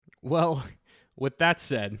Well, with that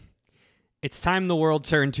said, it's time the world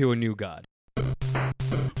turned to a new god.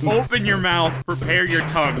 Open your mouth, prepare your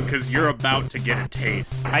tongue, because you're about to get a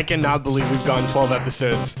taste. I cannot believe we've gone 12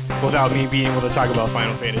 episodes without me being able to talk about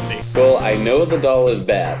Final Fantasy. Well, I know the doll is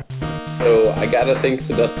bad, so I gotta think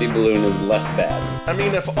the Dusty Balloon is less bad. I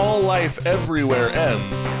mean, if all life everywhere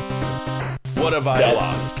ends, what have I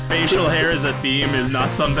lost? Facial hair as a theme is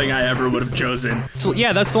not something I ever would have chosen. So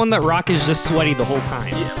yeah, that's the one that Rock is just sweaty the whole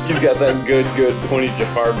time. He's got that good pointy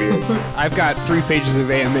Jafar beard. I've got 3 pages of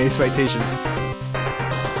AMA citations.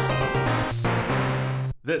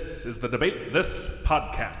 This is the Debate This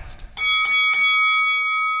podcast.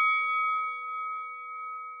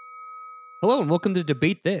 Hello and welcome to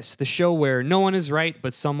Debate This, the show where no one is right,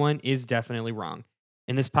 but someone is definitely wrong.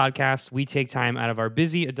 In this podcast, we take time out of our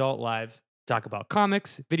busy adult lives to talk about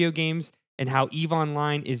comics, video games, and how EVE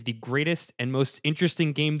Online is the greatest and most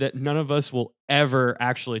interesting game that none of us will ever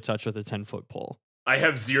actually touch with a 10-foot pole. I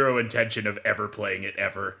have zero intention of ever playing it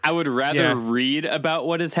ever. I would rather read about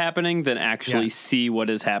what is happening than actually see what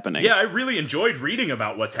is happening. Yeah, I really enjoyed reading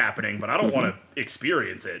about what's happening, but I don't want to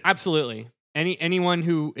experience it. Absolutely. Anyone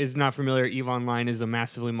who is not familiar, EVE Online is a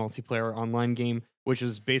massively multiplayer online game, which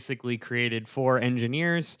was basically created for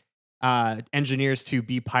engineers to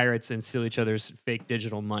be pirates and steal each other's fake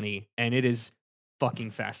digital money. And it is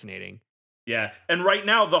fucking fascinating. Yeah, and right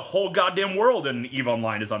now, the whole goddamn world in EVE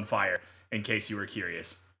Online is on fire, in case you were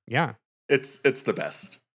curious. Yeah. It's the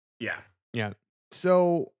best. Yeah. Yeah.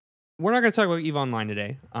 So we're not going to talk about EVE Online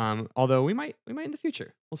today, although we might in the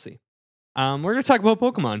future. We'll see. We're going to talk about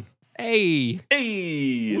Pokemon. Hey!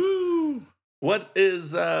 Woo! What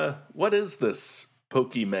is this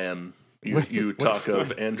Pokemon you talk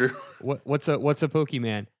of, Andrew? What's a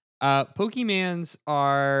Pokemon? Pokemans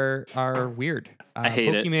are weird. I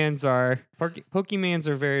hate it. Pokemans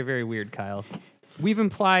are very, very weird, Kyle. We've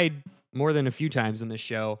implied more than a few times in this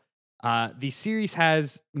show. The series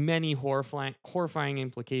has many horrifying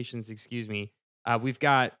implications. Excuse me. We've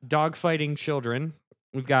got dogfighting children.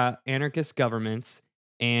 We've got anarchist governments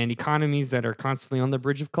and economies that are constantly on the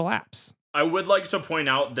bridge of collapse. I would like to point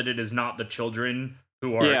out that it is not the children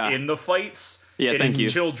who are in the fights. Yeah, it thank is you.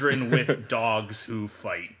 children with dogs who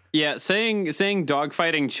fight. Yeah, saying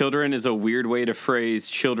dogfighting children is a weird way to phrase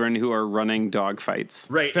children who are running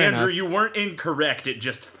dogfights. Right, Fair Andrew, enough. you weren't incorrect. It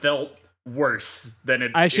just felt worse than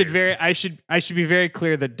it I should is. be very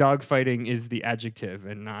clear that dogfighting is the adjective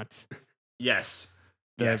and not Yes.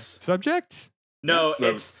 the Yes. subject. No,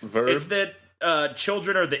 It's the verb. it's that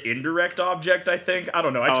children are the indirect object, I think. I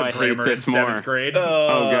don't know. I I took hate grammar in this 7th more. grade.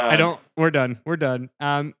 Oh, God. We're done.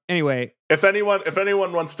 Anyway, If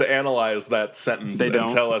anyone wants to analyze that sentence They and don't.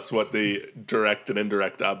 tell us what the direct and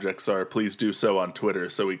indirect objects are, please do so on Twitter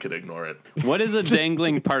so we can ignore it. What is a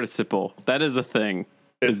dangling participle? That is a thing.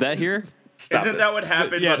 Is that here? Stop Isn't it. that what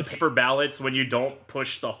happens on Yes. paper ballots when you don't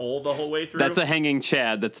push the hole the whole way through? That's a hanging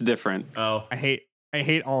Chad. That's different. Oh. I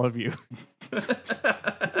hate all of you.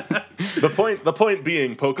 The point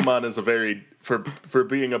being, Pokemon is a very for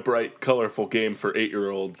being a bright, colorful game for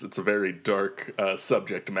 8-year-olds. It's a very dark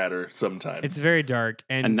subject matter sometimes. It's very dark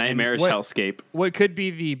and A nightmarish and hellscape. what could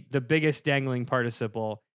be the biggest dangling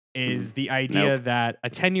participle is the idea Nope. that a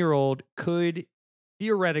 10-year-old could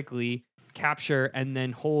theoretically capture and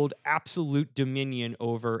then hold absolute dominion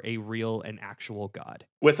over a real and actual god.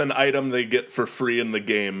 With an item they get for free in the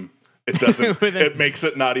game. It doesn't. It makes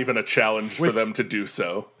it not even a challenge for them to do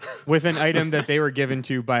so. With an item that they were given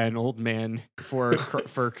to by an old man for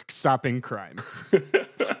stopping crime.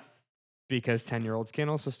 Because 10-year-olds can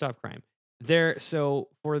also stop crime. So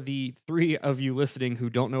for the 3 of you listening who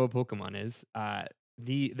don't know what Pokemon is,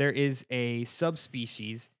 there is a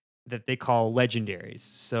subspecies that they call legendaries.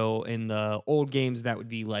 So in the old games, that would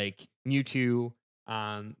be like Mewtwo,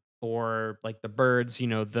 or like the birds,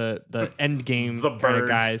 the end game The kind of birds.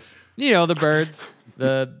 guys. The birds,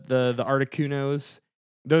 the Articunos.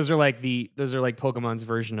 Those are like Pokemon's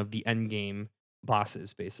version of the end game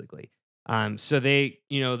bosses, basically. So they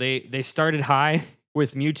started high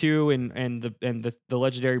with Mewtwo and the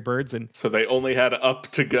legendary birds, and So they only had up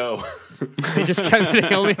to go.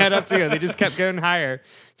 they only had up to go. They just kept going higher.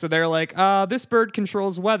 So they're like, this bird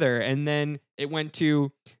controls weather. And then it went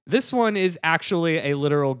to, this one is actually a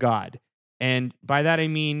literal god. And by that I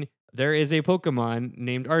mean, there is a Pokemon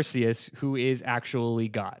named Arceus who is actually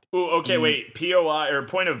God. Ooh, okay, wait. POI, or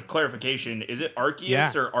point of clarification, is it Arceus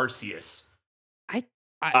Yeah. or Arceus?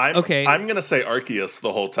 I'm gonna say Arceus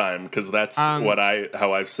the whole time because that's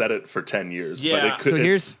how I've said it for 10 years. Yeah. But it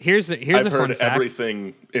could, So here's a I've fun heard fact.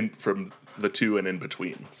 everything from the 2 and in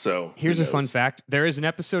between. So Here's who a fun knows? fact. There is an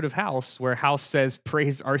episode of House where House says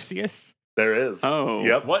praise Arceus. There is. Oh.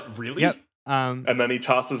 Yep. What, really? Yep. And then he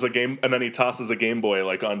tosses a Game Boy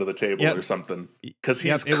like onto the table Yep. or something because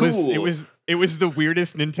he's Yep, cool. It was the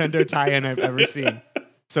weirdest Nintendo tie-in I've ever seen.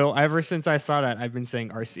 So ever since I saw that, I've been saying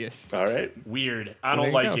Arceus. All right. Weird. I There don't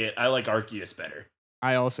you like go. it. I like Arceus better.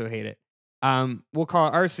 I also hate it. We'll call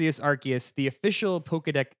it Arceus. The official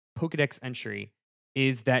Pokedex entry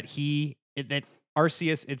is that that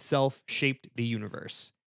Arceus itself shaped the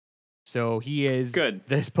universe. So he is Good.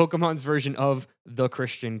 this Pokemon's version of the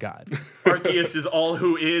Christian God. Arceus is all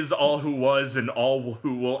who is, all who was, and all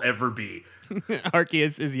who will ever be.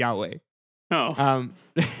 Arceus is Yahweh. Oh.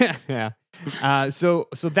 Yeah. So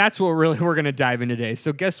that's what we're gonna dive into today.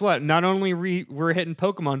 So guess what? Not only we're hitting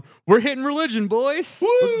Pokemon, we're hitting religion, boys.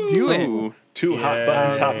 Let's do it. Ooh. Two hot button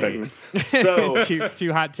Yay. topics. So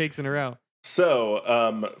two hot takes in a row.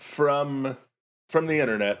 from the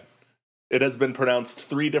internet, it has been pronounced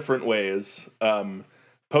 3 different ways.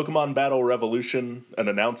 Pokemon Battle Revolution, an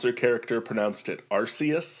announcer character pronounced it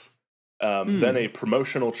Arceus. Then a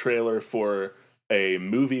promotional trailer for a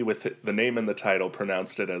movie with the name in the title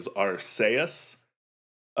pronounced it as Arceus.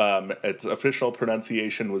 Its official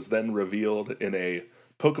pronunciation was then revealed in a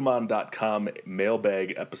Pokemon.com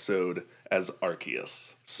mailbag episode as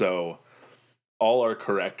Arceus. So all are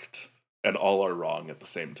correct and all are wrong at the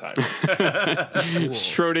same time.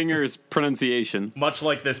 Schrodinger's pronunciation. Much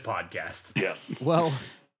like this podcast. Yes. Well,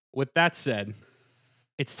 with that said,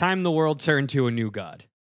 it's time the world turned to a new god.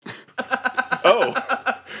 Oh,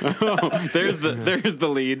 Oh, there's the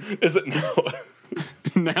lead. is it no?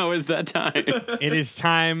 Now is that time. It is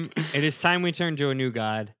time we turn to a new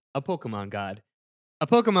god, a Pokemon god. A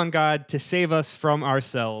Pokemon god to save us from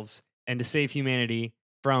ourselves and to save humanity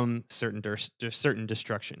from certain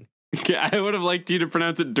destruction. I would have liked you to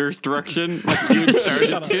pronounce it Durstruction, like you had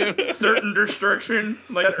started to. Certain destruction,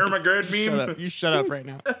 like that Ermagerd meme. Shut up. You shut up right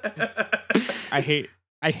now. I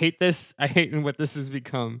hate this. I hate what this has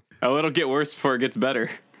become. Oh, it'll get worse before it gets better.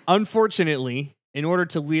 Unfortunately, in order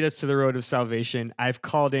to lead us to the road of salvation, I've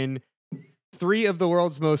called in 3 of the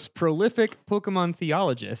world's most prolific Pokemon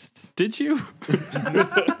theologists. Did you? Is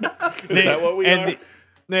that what we are?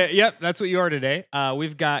 Yep, that's what you are today.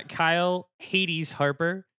 We've got Kyle Hades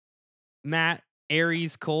Harper, Matt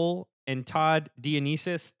Aries Cole, and Todd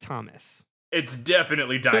Dionysus Thomas. It's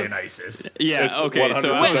definitely Dionysus. Yeah. It's Okay.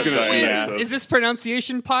 So I was 100% gonna. Dionysus. Yeah. Is this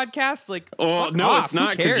pronunciation podcast? Like, Well, fuck no, off. it's Who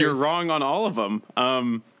not because you're cares? wrong on all of them.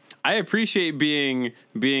 I appreciate being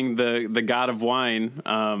the god of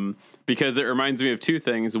wine because it reminds me of 2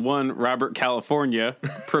 things. One, Robert California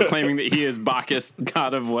proclaiming that he is Bacchus,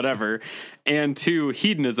 god of whatever, and 2,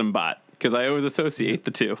 hedonism bot because I always associate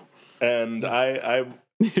the 2. And I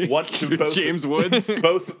want to both James Woods.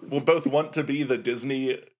 both want to be the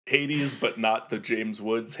Disney Hades, but not the James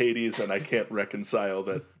Woods Hades, and I can't reconcile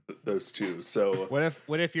those two. So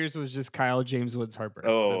What if yours was just Kyle James Woods Harper?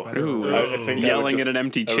 Oh, Is that better? Ooh. I think Yelling I would at an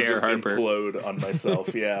empty I would chair, just Harper. implode on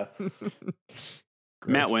myself. Yeah,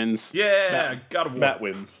 Matt wins. Yeah, God of War. Matt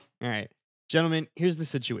wins. All right, gentlemen, here's the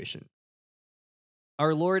situation.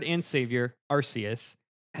 Our Lord and Savior, Arceus,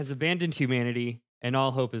 has abandoned humanity and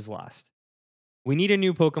all hope is lost. We need a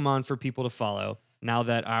new Pokemon for people to follow now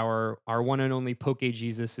that our one and only Poke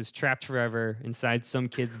Jesus is trapped forever inside some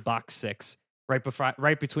kid's box 6,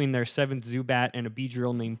 right between their 7th Zubat and a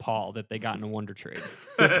Beedrill named Paul that they got in a Wonder Trade.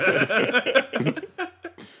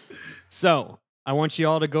 So, I want you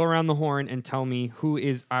all to go around the horn and tell me who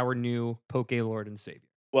is our new Poke Lord and Savior.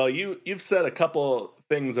 Well, you've said a couple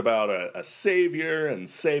things about a savior and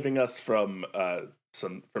saving us from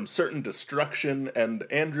certain destruction. And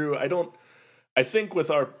Andrew, I think with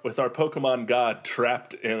our Pokemon God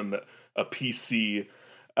trapped in a PC,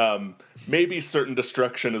 maybe certain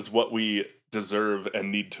destruction is what we deserve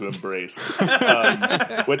and need to embrace,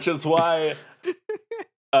 which is why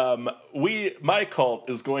my cult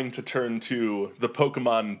is going to turn to the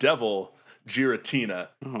Pokemon Devil Giratina,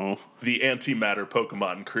 Oh. the antimatter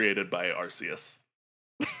Pokemon created by Arceus.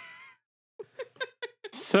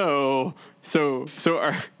 So,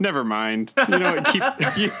 never mind. You know,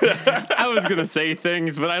 I was gonna say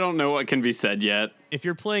things, but I don't know what can be said yet. If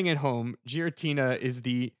you're playing at home, Giratina is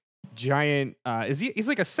the giant. He's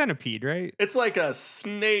like a centipede, right? It's like a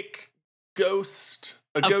snake ghost.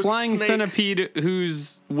 A ghost flying snake. centipede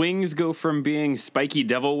whose wings go from being spiky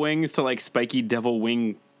devil wings to like spiky devil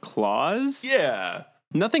wing claws. Yeah.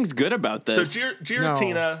 Nothing's good about this. So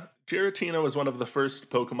Giratina was one of the first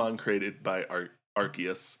Pokemon created by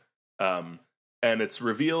Arceus, and it's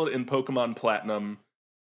revealed in Pokemon Platinum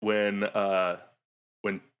when the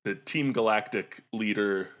Team Galactic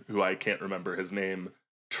leader, who I can't remember his name,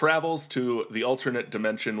 travels to the alternate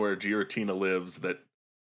dimension where Giratina lives. That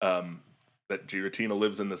that Giratina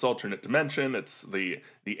lives in this alternate dimension. It's the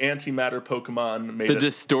antimatter Pokemon made The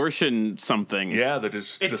distortion something. yeah, the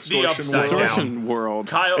It's distortion the upside world. Distortion world.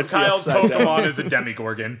 It's the Kyle's upside down. Pokemon is a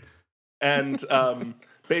Demigorgon. And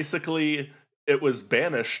basically it was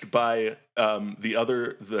banished by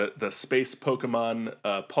the space Pokemon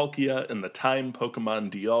Palkia and the time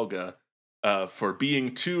Pokemon Dialga for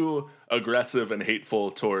being too aggressive and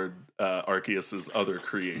hateful toward Arceus's other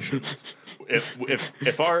creations.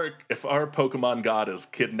 If our Pokemon god is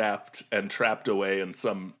kidnapped and trapped away in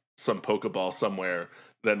some Pokeball somewhere,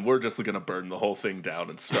 then we're just gonna burn the whole thing down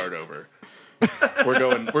and start over. We're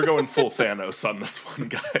going full Thanos on this one,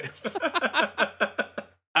 guys.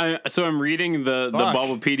 So I'm reading the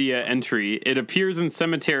Bulbapedia entry. It appears in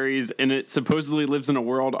cemeteries, and it supposedly lives in a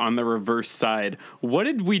world on the reverse side. What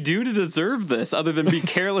did we do to deserve this, other than be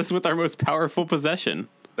careless with our most powerful possession?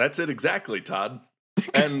 That's it exactly, Todd.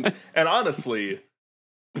 And honestly,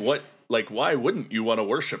 why wouldn't you want to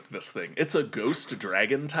worship this thing? It's a ghost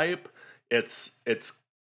dragon type. It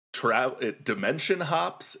dimension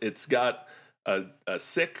hops. It's got a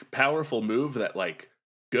sick, powerful move that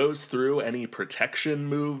goes through any protection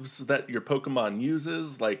moves that your Pokemon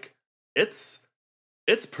uses. It's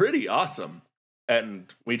pretty awesome.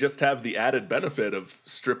 And we just have the added benefit of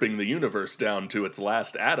stripping the universe down to its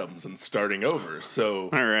last atoms and starting over. So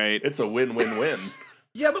All right. it's a win-win-win.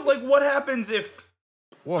 Yeah, but what happens if...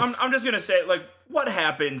 I'm just going to say, what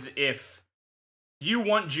happens if you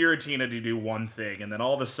want Giratina to do one thing, and then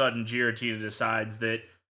all of a sudden Giratina decides that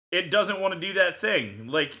it doesn't want to do that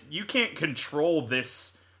thing? You can't control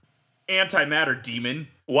this antimatter demon.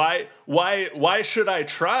 Why should I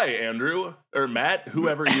try, Andrew? Or Matt,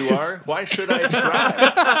 whoever you are? Why should I try?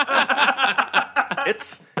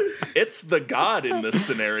 It's the god in this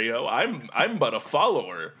scenario. I'm but a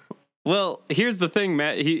follower. Well, here's the thing,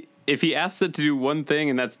 Matt. If he asks it to do one thing,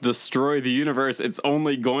 and that's destroy the universe, it's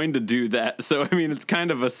only going to do that. So, it's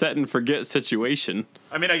kind of a set and forget situation.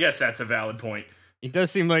 I guess that's a valid point. It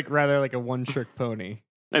does seem rather like a one-trick pony.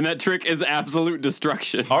 And that trick is absolute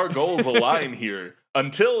destruction. Our goals align here.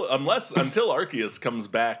 Until Arceus comes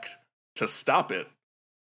back to stop it,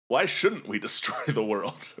 why shouldn't we destroy the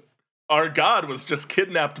world? Our god was just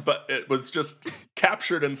kidnapped, but it was just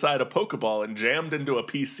captured inside a Pokeball and jammed into a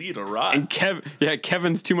PC to rot. And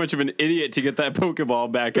Kevin's too much of an idiot to get that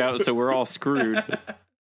Pokeball back out, so we're all screwed.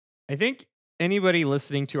 I think anybody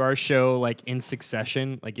listening to our show in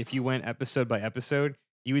succession, if you went episode by episode,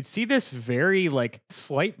 you would see this very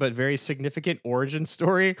slight but very significant origin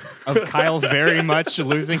story of Kyle very much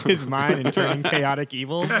losing his mind and turning chaotic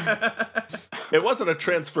evil. It wasn't a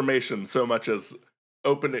transformation so much as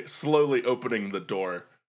slowly opening the door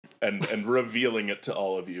and revealing it to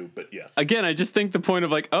all of you. But yes. Again, I just think the point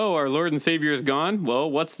of our Lord and Savior is gone. Well,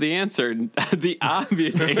 what's the answer? The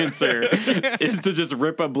obvious answer is to just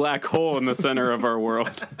rip a black hole in the center of our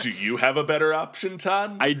world. Do you have a better option,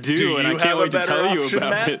 Todd? I do, and I can't wait to tell you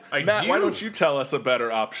about Matt? it. Matt, why don't you tell us a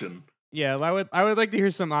better option? Yeah, I would like to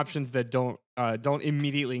hear some options that don't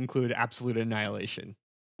immediately include absolute annihilation.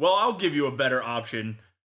 Well, I'll give you a better option.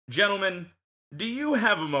 Gentlemen, do you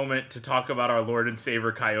have a moment to talk about our Lord and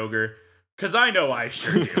Savior Kyogre? Because I know I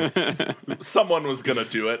sure do. Someone was going to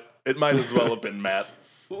do it. It might as well have been Matt.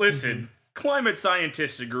 Listen, climate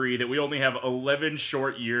scientists agree that we only have 11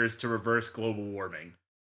 short years to reverse global warming.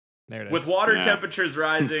 There it is. With water temperatures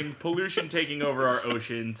rising, pollution taking over our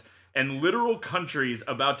oceans, and literal countries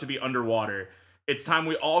about to be underwater, it's time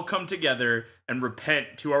we all come together and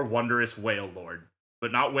repent to our wondrous whale lord.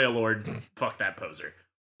 But not whale lord, fuck that poser.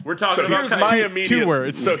 We're talking about two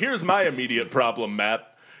words. So here's my immediate problem,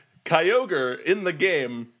 Matt. Kyogre in the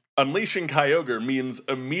game, unleashing Kyogre means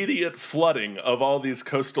immediate flooding of all these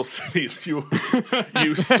coastal cities you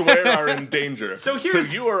swear are in danger. So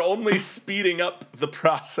you are only speeding up the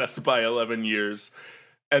process by 11 years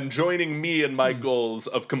and joining me in my goals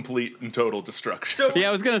of complete and total destruction. So I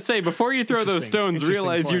was going to say, before you throw those stones,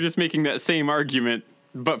 realize point. you're just making that same argument,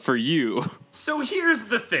 but for you. So here's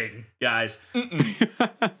the thing, guys.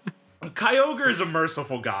 Kyogre is a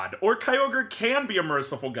merciful god, or Kyogre can be a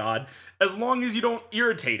merciful god as long as you don't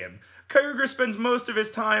irritate him. Kyogre spends most of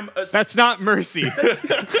his time... That's not mercy.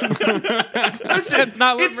 Listen, That's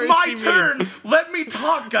not what it's mercy my means. turn. Let me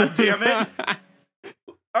talk, goddammit.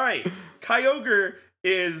 All right, Kyogre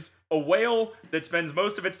is a whale that spends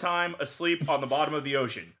most of its time asleep on the bottom of the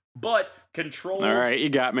ocean, but controls... All right, you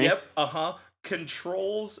got me. Yep,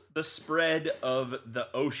 controls the spread of the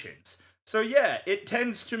oceans. So yeah, it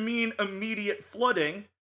tends to mean immediate flooding,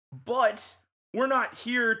 but we're not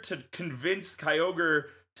here to convince Kyogre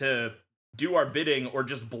to do our bidding or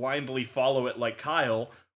just blindly follow it like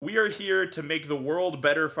Kyle. we are here to make the world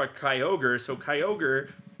better for Kyogre, so Kyogre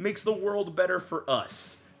makes the world better for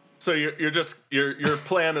us. So your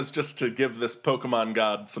plan is just to give this Pokemon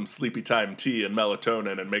god some sleepy time tea and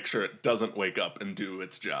melatonin and make sure it doesn't wake up and do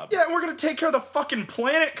its job. Yeah, we're gonna take care of the fucking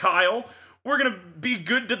planet, Kyle. We're gonna be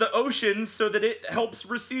good to the oceans so that it helps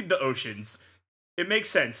recede the oceans. It makes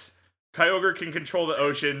sense. Kyogre can control the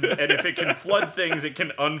oceans, and if it can flood things, it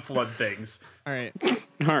can unflood things. All right.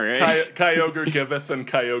 All right. Kyogre giveth and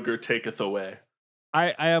Kyogre taketh away.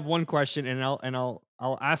 I have one question, and I'll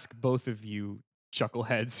ask both of you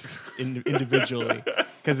chuckleheads individually,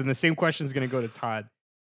 because then the same question is going to go to Todd.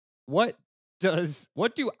 What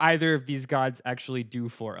do either of these gods actually do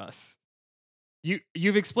for us?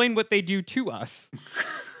 You've explained what they do to us.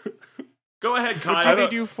 Go ahead, Kyle. What do they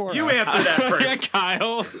do for You us? answer that first. Yeah,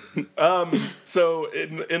 Kyle. So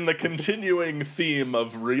in the continuing theme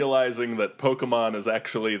of realizing that Pokemon is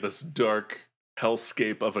actually this dark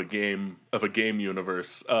hellscape of a game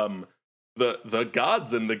universe, the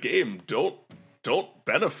gods in the game don't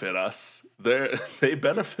benefit us. They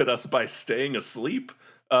benefit us by staying asleep.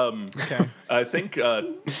 Okay. I think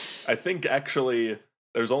actually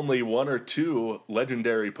there's only one or two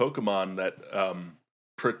legendary Pokemon that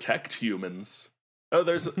protect humans. Oh,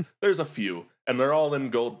 there's a few, and they're all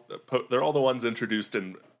in gold. They're all the ones introduced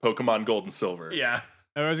in Pokemon Gold and Silver. Yeah.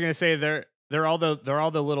 I was gonna say they're all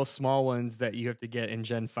the little small ones that you have to get in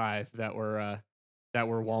Gen 5 that were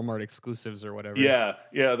Walmart exclusives or whatever. Yeah.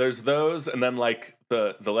 There's those, and then like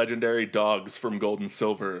the legendary dogs from Gold and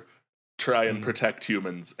Silver try and protect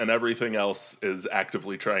humans, and everything else is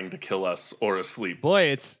actively trying to kill us or asleep.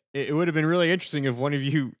 Boy, it would have been really interesting if one of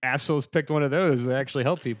you assholes picked one of those that actually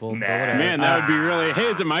help people. Nah. Man, that would be really. Hey,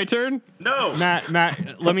 is it my turn? No.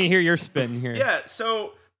 Matt, let me hear your spin here. Yeah,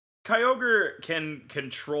 so Kyogre can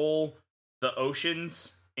control the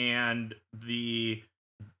oceans and the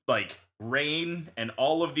rain and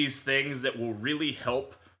all of these things that will really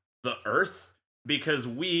help the Earth, because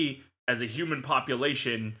we as a human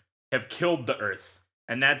population have killed the Earth,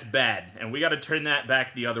 and that's bad, and we got to turn that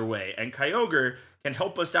back the other way. And Kyogre can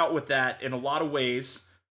help us out with that in a lot of ways,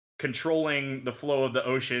 controlling the flow of the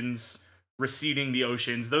oceans, receding the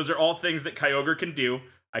oceans. Those are all things that Kyogre can do.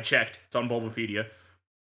 I checked; it's on Bulbapedia.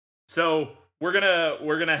 So we're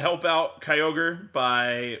gonna help out Kyogre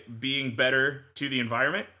by being better to the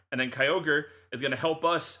environment, and then Kyogre is gonna help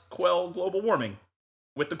us quell global warming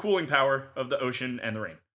with the cooling power of the ocean and the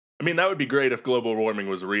rain. I mean, that would be great if global warming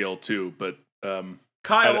was real too, but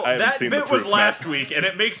Kyle, I haven't that seen the bit was proof, last Matt. week, and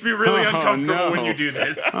it makes me really uncomfortable when you do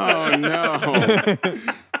this. Oh no.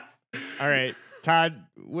 All right, Todd,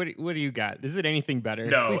 what do you got? Is it anything better?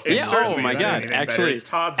 No, Please it's say Yeah. certainly Oh my isn't God. anything better. Actually, It's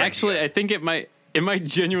Todd's I think it might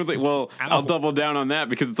genuinely. Well, I'll double down on that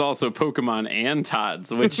because it's also Pokemon and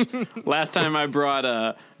Todd's. Which last time I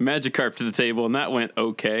brought Magikarp to the table, and that went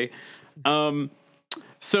okay.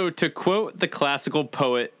 So to quote the classical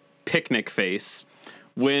poet Picnic Face,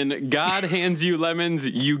 when God hands you lemons,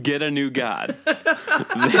 you get a new god.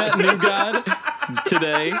 That new god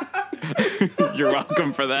today. You're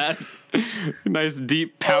welcome for that. Nice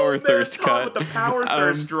deep power thirst Todd cut. with the power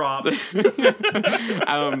thirst drop.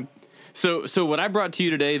 So what I brought to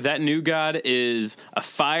you today, that new god is a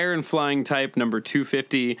fire and flying type, number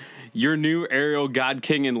 250. Your new aerial god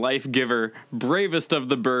king and life giver, bravest of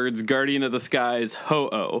the birds, guardian of the skies,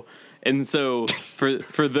 Ho-Oh. And so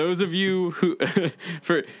for those of you who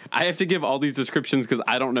I have to give all these descriptions because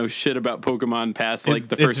I don't know shit about Pokemon past like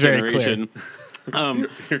the first generation. You're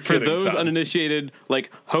For kidding, those Tom. uninitiated, like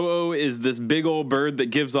Ho-Oh is this big old bird that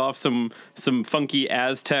gives off some funky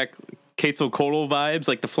Aztec Quetzalcoatl vibes,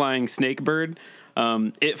 like the flying snake bird.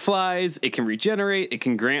 It flies, it can regenerate, it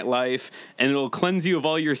can grant life, and it'll cleanse you of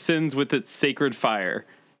all your sins with its sacred fire.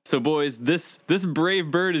 So boys, this brave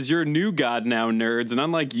bird is your new god now, nerds, and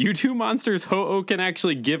unlike you two monsters, Ho-Oh can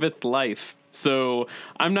actually giveth life. So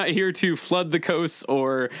I'm not here to flood the coasts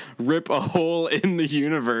or rip a hole in the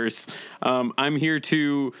universe. I'm here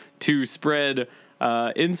to spread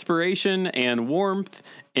inspiration and warmth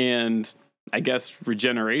and I guess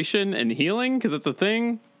regeneration and healing because it's a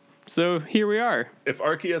thing. So here we are. If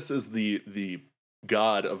Arceus is the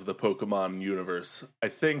god of the Pokemon universe, I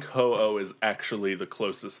think Ho-Oh is actually the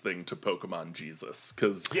closest thing to Pokemon Jesus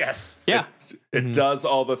because Yes. Yeah. it does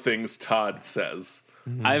all the things Todd says.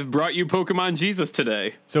 I've brought you Pokemon Jesus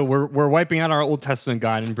today. So we're wiping out our Old Testament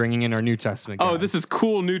God and bringing in our New Testament God. Oh, this is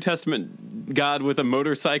cool New Testament God with a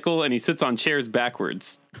motorcycle and he sits on chairs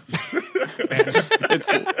backwards.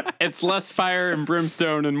 It's less fire and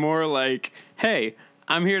brimstone and more like, hey,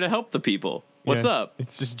 I'm here to help the people. What's Yeah. up?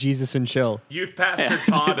 It's just Jesus and chill. Youth Pastor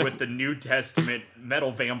Todd with the New Testament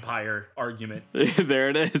metal vampire argument. There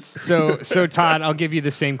it is. So Todd, I'll give you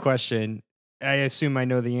the same question. I assume I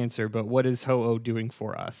know the answer, but what is Ho-Oh doing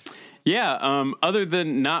for us? Yeah, other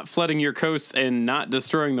than not flooding your coasts and not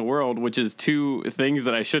destroying the world, which is two things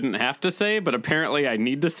that I shouldn't have to say, but apparently I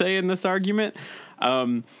need to say in this argument,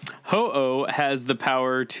 Ho-Oh has the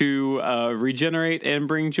power to regenerate and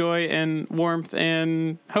bring joy and warmth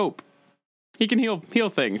and hope. He can heal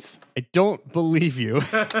things. I don't believe you.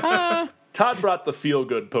 Todd brought the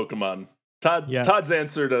feel-good Pokemon. Todd's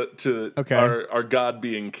answer to Okay. our god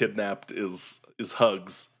being kidnapped is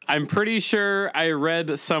hugs. I'm pretty sure I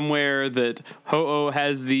read somewhere that Ho-Oh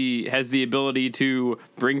has the ability to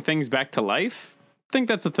bring things back to life. I think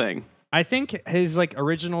that's a thing. I think his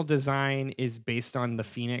original design is based on the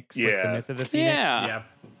Phoenix, the Yeah. myth of the Phoenix. Yeah. Yeah.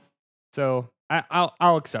 So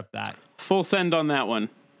I'll accept that. Full send on that one.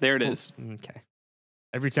 There it is. Okay.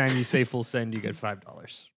 Every time you say full send, you get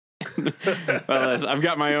 $5. Well, I've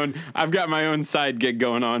got my own side gig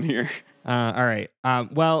going on here. All right.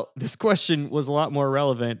 Well, this question was a lot more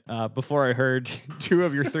relevant before I heard 2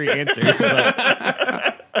 of your 3 answers.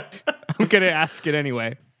 But I'm gonna ask it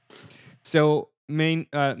anyway. So, many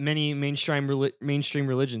mainstream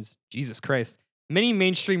religions. Jesus Christ. Many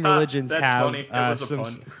mainstream religions that's have funny. It was a some.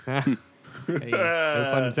 pun. Hey, no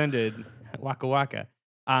pun intended. Waka waka.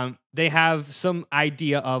 They have some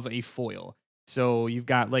idea of a foil. So you've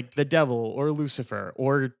got the devil or Lucifer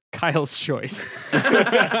or Kyle's choice.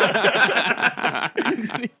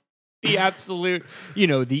 The absolute,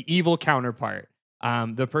 the evil counterpart.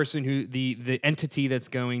 The person who the entity that's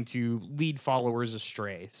going to lead followers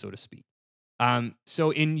astray, so to speak.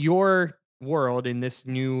 So in your world, in this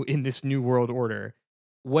new world order,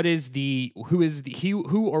 who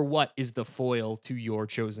or what is the foil to your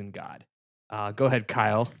chosen god? Go ahead,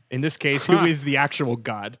 Kyle. In this case, who is the actual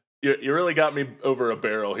god? You really got me over a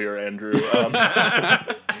barrel here, Andrew.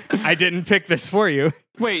 I didn't pick this for you.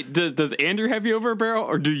 Wait, does Andrew have you over a barrel,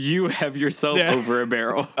 or do you have yourself over a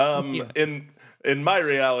barrel? In my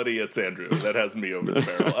reality, it's Andrew that has me over the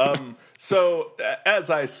barrel. So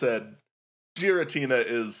as I said, Giratina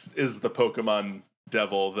is the Pokemon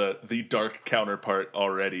devil, the dark counterpart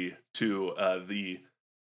already to the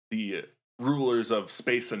rulers of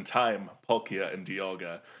space and time, Palkia and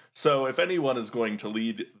Dialga. So if anyone is going to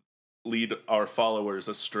lead our followers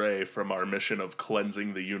astray from our mission of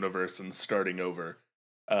cleansing the universe and starting over,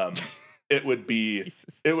 it would be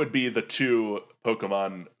the 2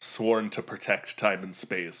 Pokemon sworn to protect time and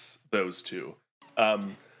space, those 2.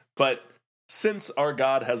 But since our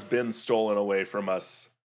god has been stolen away from us,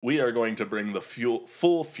 we are going to bring the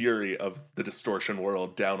full fury of the distortion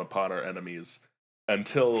world down upon our enemies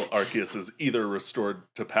until Arceus is either restored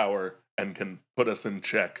to power and can put us in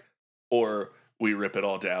check, or we rip it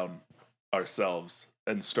all down ourselves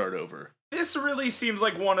and start over. This really seems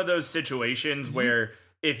like one of those situations where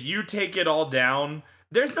if you take it all down,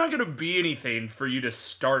 there's not going to be anything for you to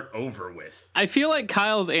start over with. I feel like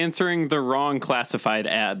Kyle's answering the wrong classified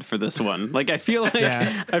ad for this one. I feel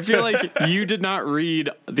like you did not read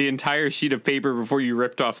the entire sheet of paper before you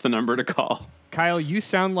ripped off the number to call. Kyle, you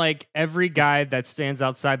sound like every guy that stands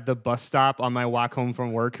outside the bus stop on my walk home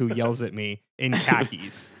from work who yells at me in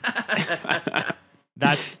khakis.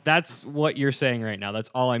 That's what you're saying right now. That's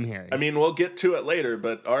all I'm hearing. I mean, we'll get to it later,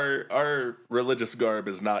 but our religious garb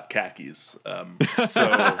is not khakis.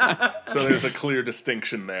 So there's a clear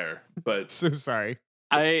distinction there. But so sorry.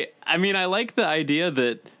 I mean, I like the idea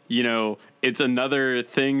that, it's another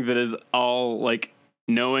thing that is all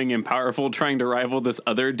knowing and powerful, trying to rival this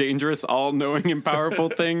other dangerous, all knowing and powerful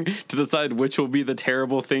thing to decide which will be the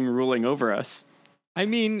terrible thing ruling over us. I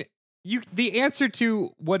mean, the answer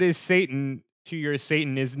to what is Satan to your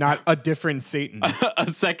Satan is not a different Satan.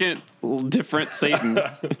 A second different Satan.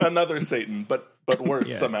 Another Satan, but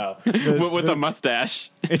worse somehow. With a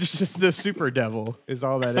mustache. It's just the super devil is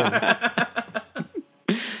all that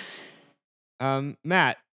is.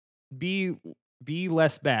 Matt, be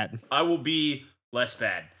less bad. I will be less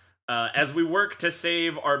bad. As we work to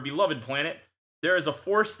save our beloved planet, there is a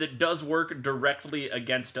force that does work directly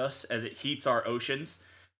against us as it heats our oceans.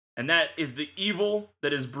 And that is the evil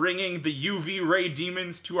that is bringing the UV ray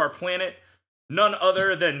demons to our planet. None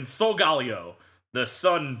other than Solgaleo, the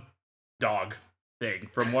sun dog thing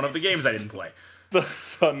from one of the games I didn't play. The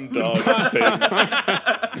sun dog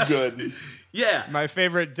thing. Good. Yeah. My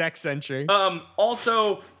favorite Dex entry.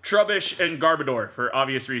 Also, Trubbish and Garbodor for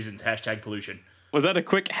obvious reasons. #pollution. Was that a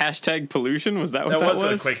quick #pollution? Was that what that was?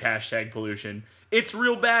 That was a quick #pollution. It's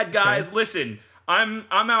real bad, guys. Okay. Listen, I'm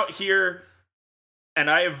out here, and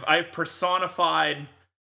I've personified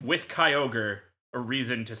with Kyogre a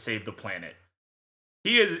reason to save the planet.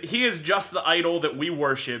 He is just the idol that we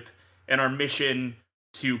worship in our mission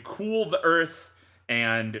to cool the earth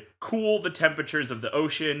and cool the temperatures of the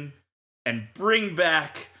ocean and bring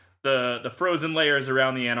back the frozen layers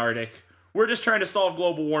around the Antarctic. We're just trying to solve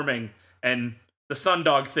global warming, and the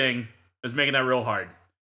Sundog thing is making that real hard.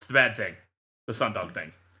 It's the bad thing. The Sundog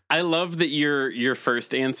thing. I love that your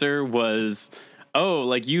first answer was, oh,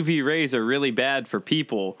 like UV rays are really bad for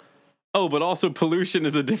people. Oh, but also pollution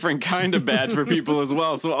is a different kind of bad for people as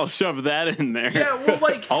well. So I'll shove that in there. Yeah, well,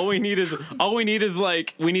 like all we need is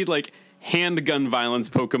handgun violence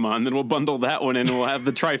Pokemon. Then we'll bundle that one in, and we'll have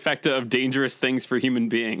the trifecta of dangerous things for human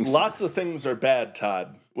beings. Lots of things are bad,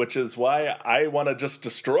 Todd, which is why I want to just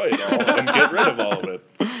destroy it all and get rid of all of it.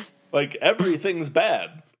 Like, everything's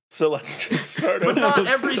bad. So let's just start over. But not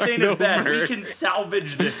everything is bad. We can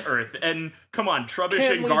salvage this Earth. And come on,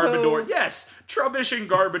 Trubbish and Garbodor. Yes, Trubbish and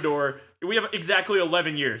Garbodor. We have exactly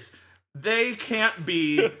 11 years. They can't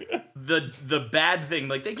be the bad thing.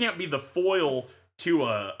 Like, they can't be the foil to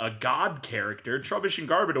a god character. Trubbish and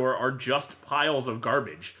Garbodor are just piles of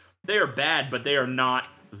garbage. They are bad, but they are not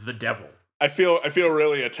the devil. I feel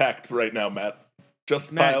really attacked right now, Matt.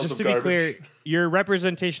 Just piles just of to garbage. be clear, your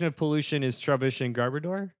representation of pollution is Trubbish and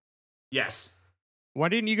Garbodor? Yes. Why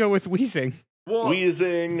didn't you go with Weezing? Well,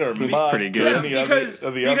 Weezing or He's Mud, pretty good. any because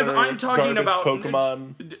other I'm talking garbage about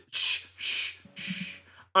Pokemon. Shh.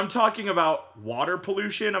 I'm talking about water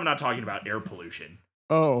pollution. I'm not talking about air pollution.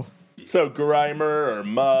 Oh. So Grimer or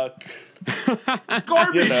Muck.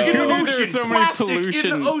 Garbage You know. in the There are ocean, so many plastic in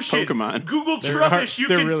pollution the ocean. Pokemon. Google There Trubbish, are- you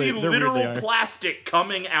there can really- see there really literal are. plastic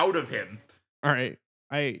coming out of him. All right.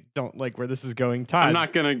 I don't like where this is going. Todd. I'm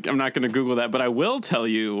not gonna Google that, but I will tell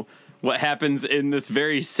you what happens in this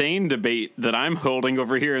very sane debate that I'm holding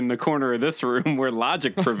over here in the corner of this room where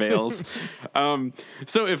logic prevails.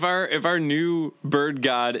 So if our new bird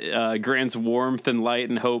god grants warmth and light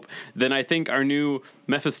and hope, then I think our new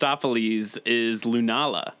Mephistopheles is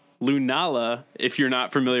Lunala. Lunala, if you're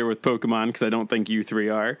not familiar with Pokemon, because I don't think you three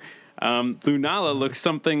are, Lunala looks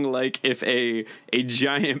something like if a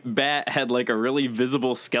giant bat had like a really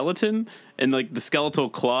visible skeleton and like the skeletal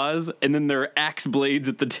claws, and then their axe blades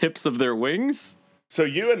at the tips of their wings. So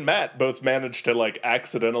you and Matt both managed to like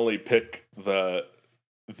accidentally pick the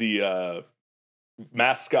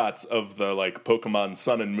mascots of the like Pokemon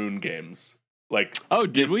Sun and Moon games. Like, Oh,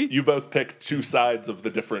 did we? you both picked two sides of the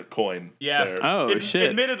different coin. Yeah. there. Oh, shit.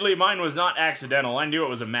 Admittedly, mine was not accidental. I knew it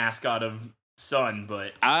was a mascot of Sun,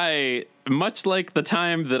 but I, much like the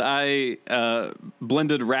time that I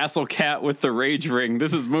blended Rasslecat with the Rage Ring,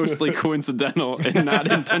 this is mostly coincidental and not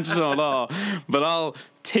intentional at all, but I'll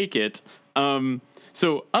take it.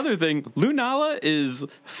 So other thing, Lunala is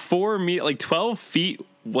 12 feet,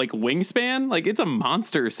 like wingspan. Like it's a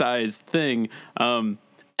monster sized thing.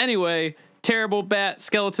 Anyway, terrible bat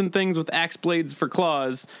skeleton things with axe blades for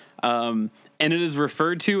claws. And it is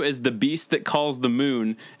referred to as the beast that calls the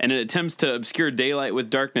moon, and it attempts to obscure daylight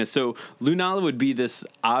with darkness. So Lunala would be this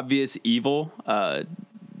obvious evil,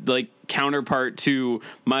 like counterpart to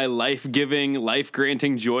my life-giving,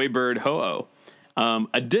 life-granting joybird Ho-Oh.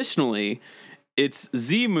 Additionally, its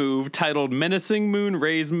Z move titled Menacing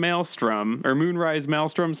Moonrise Maelstrom, or Moonrise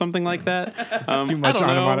Maelstrom, something like that. Too much I don't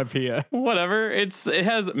know. onomatopoeia. Whatever. It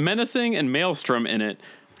has Menacing and Maelstrom in it.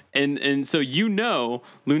 And so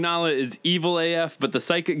Lunala is evil AF, but the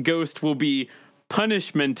Psychic Ghost will be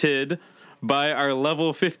punishmented by our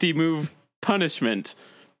level 50 move Punishment,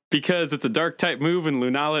 because it's a dark type move and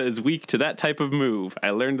Lunala is weak to that type of move. I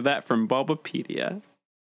learned that from Bulbapedia.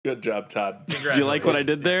 Good job, Todd. Did you like what I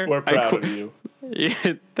did there? We're proud of you.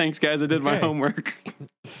 Yeah, thanks guys. I did my Okay. homework.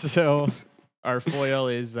 So our foil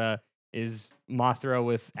is Mothra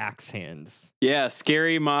with axe hands. Yeah,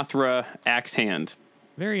 scary Mothra axe hand.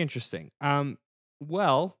 Very interesting.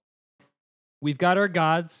 Well, we've got our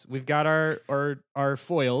gods, we've got our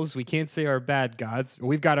foils. We can't say our bad gods.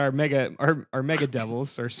 We've got our mega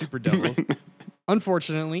devils, our super devils.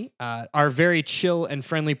 Unfortunately, our very chill and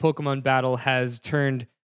friendly Pokemon battle has turned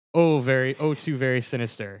too very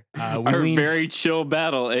sinister. Our very chill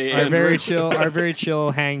battle. our very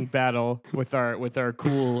chill hang battle with our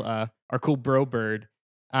cool bro bird.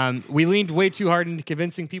 We leaned way too hard into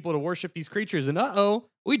convincing people to worship these creatures, and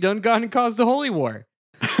we done gone and caused a holy war.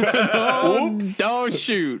 Oops. Oh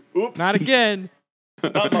shoot. Oops. Not again.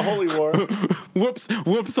 Not in the Holy War.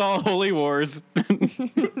 Whoops all holy wars.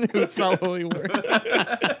 Oops, all holy wars.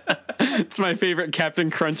 It's my favorite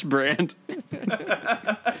Captain Crunch brand.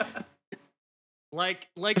 Like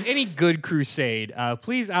any good crusade,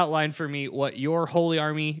 please outline for me what your holy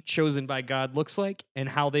army chosen by God looks like and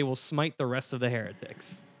how they will smite the rest of the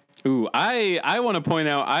heretics. Ooh, I want to point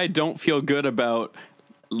out I don't feel good about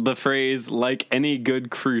the phrase "like any good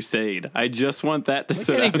crusade." I just want that to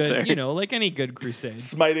sit out there. Like any good crusade.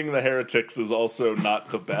 Smiting the heretics is also not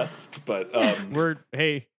the best, but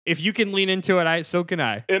If you can lean into it, so can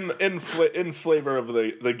I. in flavor of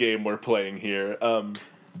the game we're playing here.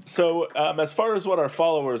 As far as what our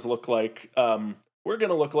followers look like, we're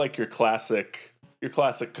gonna look like your classic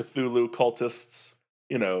Cthulhu cultists.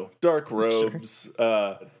 Dark robes,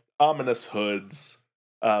 ominous hoods.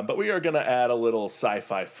 But we are going to add a little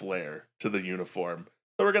sci-fi flair to the uniform.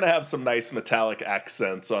 So we're going to have some nice metallic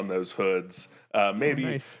accents on those hoods.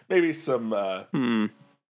 Maybe some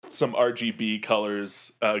RGB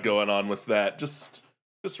colors going on with that. Just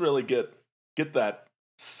really get that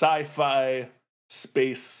sci-fi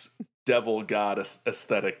space devil god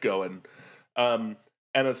aesthetic going. And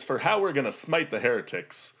as for how we're going to smite the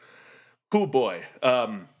heretics, oh boy.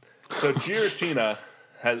 So Giratina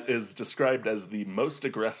is described as the most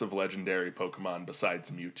aggressive legendary Pokemon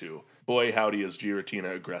besides Mewtwo. Boy, howdy is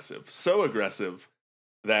Giratina aggressive. So aggressive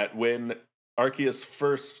that when Arceus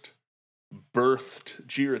first birthed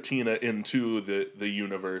Giratina into the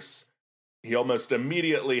universe, he almost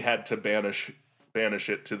immediately had to banish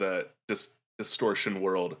it to the distortion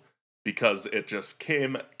world because it just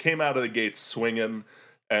came out of the gates swinging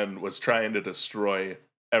and was trying to destroy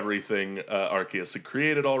everything Arceus had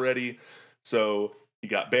created already. So he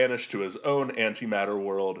got banished to his own antimatter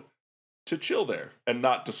world to chill there and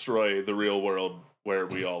not destroy the real world where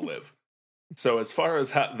we all live. So as far as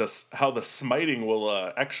how the smiting will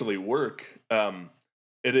actually work,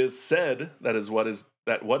 it is said that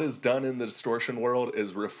what is done in the distortion world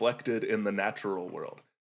is reflected in the natural world.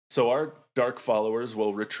 So our dark followers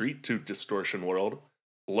will retreat to distortion world,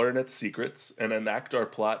 learn its secrets, and enact our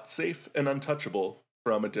plot safe and untouchable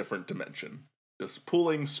from a different dimension. Just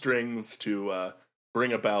pulling strings to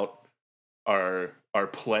bring about our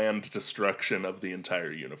planned destruction of the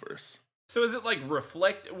entire universe. So is it like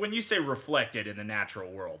when you say reflected in the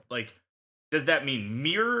natural world, like, does that mean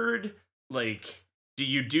mirrored? Like, do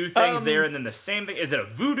you do things there and then the same thing? Is it a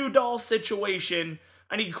voodoo doll situation?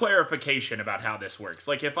 I need clarification about how this works.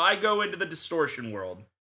 Like, if I go into the distortion world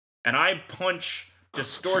and I punch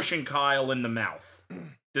Distortion Kyle in the mouth,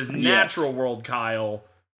 does natural world Kyle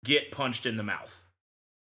get punched in the mouth?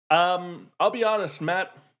 I'll be honest,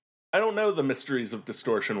 Matt. I don't know the mysteries of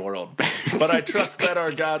Distortion World, but I trust that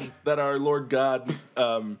our Lord God,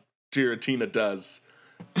 Giratina does,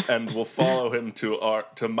 and will follow him to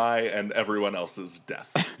my and everyone else's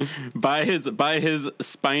death. By his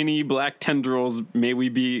spiny black tendrils, may we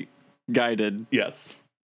be guided. Yes.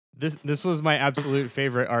 This was my absolute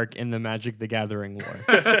favorite arc in the Magic the Gathering lore.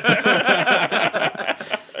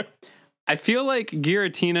 I feel like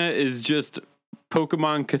Giratina is just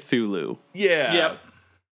Pokemon Cthulhu. Yeah. Yep.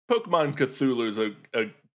 Pokemon Cthulhu is a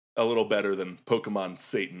little better than Pokemon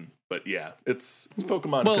Satan, but yeah, it's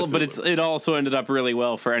Pokemon Cthulhu. But it also ended up really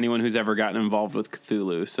well for anyone who's ever gotten involved with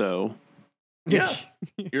Cthulhu, so yeah.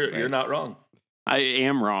 You're not wrong. I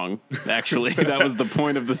am wrong, actually. That was the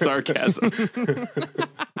point of the sarcasm.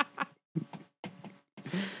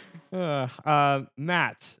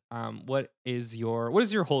 Matt, what is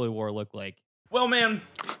your holy war look like? Well, man,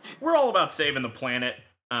 we're all about saving the planet.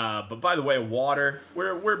 But by the way, water,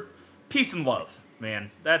 we're peace and love,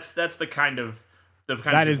 man. That's the kind of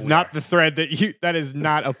that is not the thread that is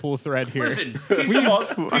not a pull thread here. Listen, peace and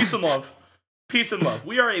love, peace and love, peace and love.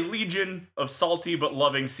 We are a legion of salty but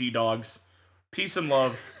loving sea dogs. Peace and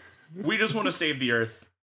love. We just want to save the earth.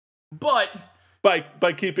 But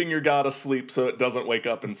by keeping your god asleep so it doesn't wake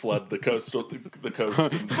up and flood the coast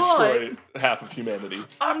and destroy half of humanity.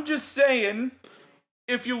 I'm just saying,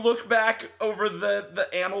 if you look back over the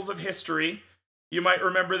annals of history, you might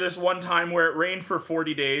remember this one time where it rained for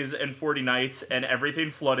 40 days and 40 nights and everything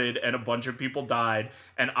flooded and a bunch of people died.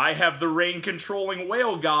 And I have the rain controlling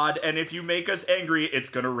whale god, and if you make us angry, it's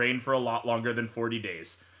going to rain for a lot longer than 40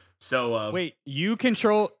 days. So wait, you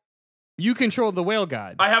control the whale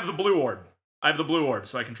god. I have the blue orb.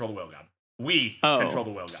 So I control the whale god. We control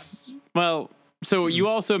the whale god. Well, so you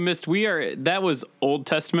also missed. That was Old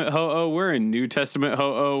Testament Ho-Oh. We're in New Testament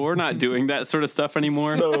Ho-Oh. We're not doing that sort of stuff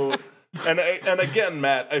anymore. So, and again,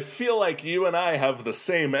 Matt, I feel like you and I have the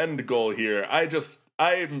same end goal here.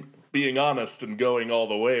 I'm being honest and going all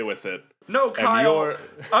the way with it. No, Kyle,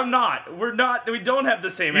 I'm not. We're not. We don't have the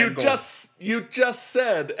same end goal. You just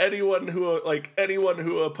said anyone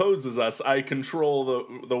who opposes us, I control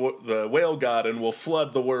the whale god and will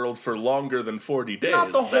flood the world for longer than 40 days.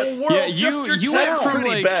 Not the whole world. Yeah, just your you went town. from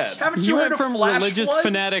pretty bad. Haven't you heard of from flash religious floods?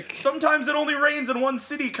 fanatic. Sometimes it only rains in one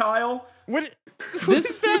city, Kyle. What?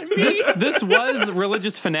 This was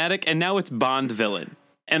religious fanatic, and now it's Bond villain.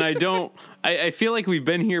 And I feel like we've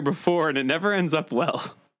been here before, and it never ends up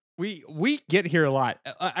well. We get here a lot.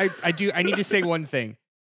 I need to say one thing.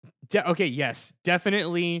 Okay, yes,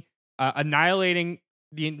 definitely annihilating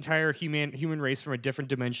the entire human race from a different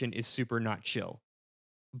dimension is super not chill.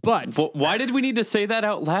 But why did we need to say that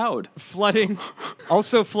out loud? Flooding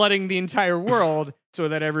the entire world so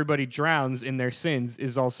that everybody drowns in their sins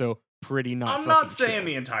is also pretty not. I'm not saying chill.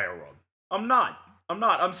 The entire world. I'm not.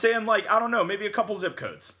 I'm saying, like, I don't know, maybe a couple zip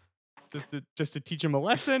codes. Just to teach them a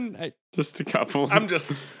lesson. Just a couple. I'm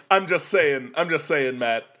just saying,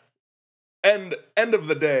 Matt. End of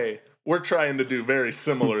the day, we're trying to do very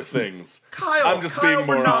similar things. Kyle, I'm just being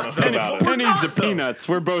more honest about it. Pennies to peanuts.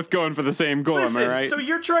 We're both going for the same goal, Listen, am I right? so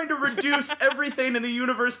you're trying to reduce everything in the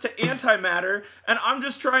universe to antimatter, and I'm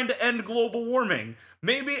just trying to end global warming.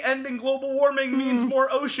 Maybe ending global warming means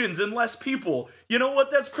more oceans and less people. You know what?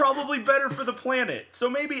 That's probably better for the planet. So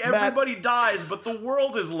maybe everybody dies, but the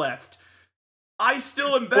world is left. I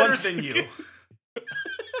still am better than you.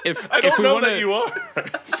 I don't know that you are.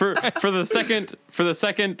 for the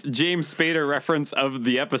second James Spader reference of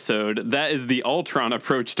the episode, that is the Ultron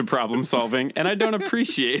approach to problem solving, and I don't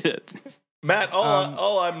appreciate it. Matt,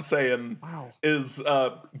 all I'm saying is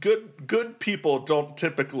good people don't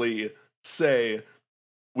typically say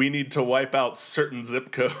we need to wipe out certain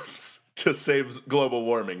zip codes to save global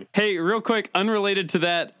warming. Hey, real quick, unrelated to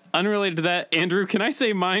that, Andrew, can I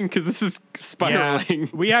say mine? Because this is spiraling. Yeah,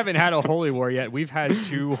 we haven't had a holy war yet. We've had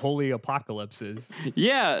 2 holy apocalypses.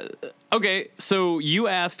 Yeah. Okay. So you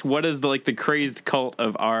asked, what does the crazed cult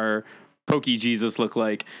of our Pokey Jesus look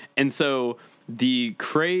like? And so the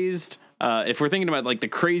crazed, if we're thinking about the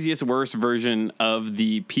craziest, worst version of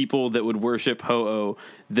the people that would worship Ho-Oh,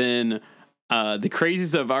 then the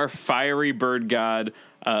crazies of our fiery bird god,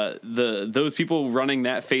 those people running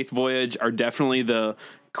that faith voyage are definitely the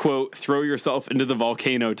quote, throw yourself into the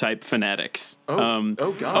volcano type fanatics.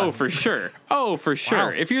 Oh God. Oh, for sure. Wow.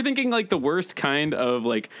 If you're thinking the worst kind of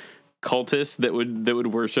cultists that would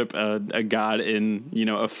worship a god in,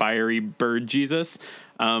 a fiery bird Jesus,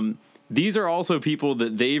 these are also people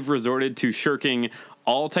that they've resorted to shirking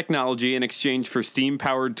all technology in exchange for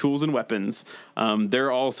steam-powered tools and weapons.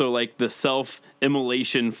 They're also the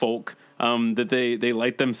self-immolation folk, that they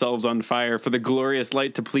light themselves on fire for the glorious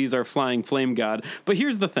light to please our flying flame god. But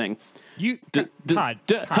here's the thing. Todd.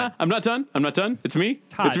 I'm not done. It's me.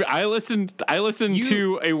 Todd. It's me. I listened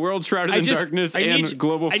to A World Shrouded in Darkness and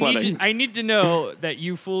Global Flooding. I need to know that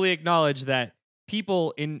you fully acknowledge that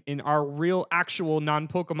people in our real, actual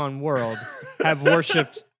non-Pokemon world have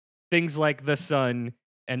worshipped things like the sun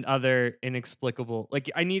and other inexplicable.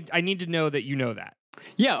 I need to know that you know that.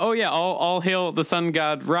 Yeah. Oh, yeah. All hail the sun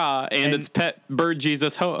god Ra and its pet bird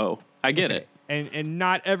Jesus Ho-Oh. I get it. And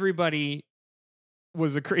not everybody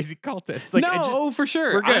was a crazy cultist. For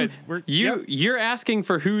sure. We're good. You're asking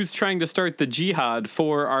for who's trying to start the jihad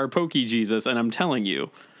for our Pokey Jesus, and I'm telling you,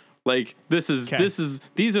 these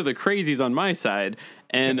are the crazies on my side.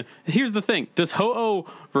 And here's the thing: does Ho-Oh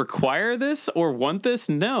require this or want this?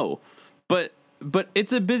 No, but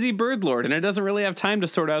it's a busy bird lord, and it doesn't really have time to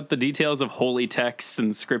sort out the details of holy texts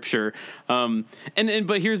and scripture.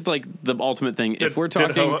 But here's the ultimate thing: if we're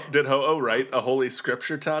talking, did Ho-Oh write a holy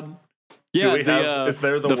scripture, Todd? Yeah, is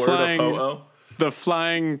there the word flying, of Ho-Oh? The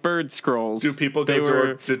flying bird scrolls. Do people go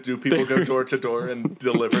door to door and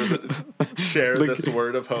deliver share this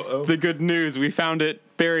word of Ho-Oh? The good news: we found it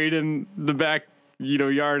buried in the back,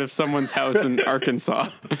 yard of someone's house in Arkansas.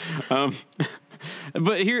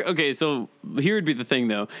 But here would be the thing,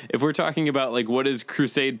 though. If we're talking about what is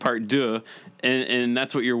Crusade Part 2, and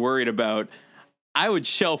that's what you're worried about, I would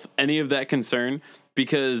shelf any of that concern,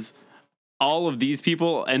 because all of these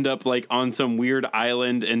people end up on some weird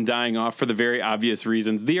island and dying off for the very obvious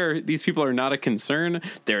reasons. These people are not a concern.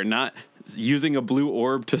 They're not using a blue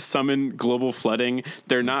orb to summon global flooding.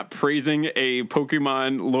 They're not praising a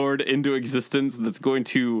Pokemon Lord into existence that's going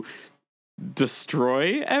to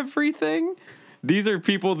destroy everything. These are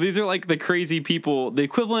the crazy people, the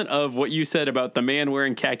equivalent of what you said about the man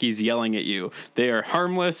wearing khakis yelling at you. They are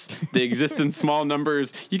harmless. They exist in small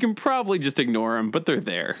numbers. You can probably just ignore them, but they're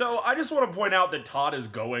there. So I just want to point out that Todd is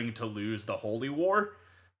going to lose the Holy War.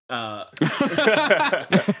 I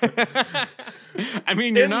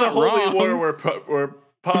mean, you're in not the Holy wrong. War we're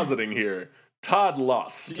positing here, Todd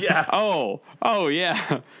lost. Yeah. Oh,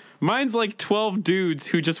 yeah. Mine's 12 dudes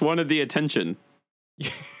who just wanted the attention.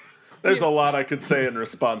 There's a lot I could say in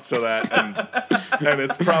response to that, and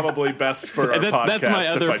it's probably best for our podcast. That's my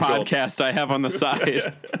other podcast I have on the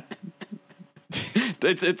side.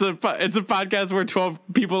 It's a podcast where 12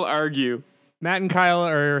 people argue. Matt and Kyle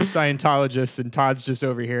are Scientologists, and Todd's just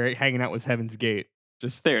over here hanging out with Heaven's Gate.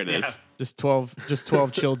 Just There it is. Just 12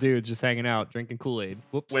 chill dudes just hanging out, drinking Kool-Aid.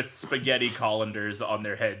 Whoops. With spaghetti colanders on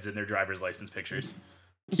their heads and their driver's license pictures.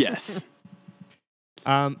 Yes.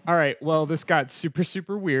 All right. Well, this got super,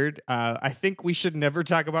 super weird. I think we should never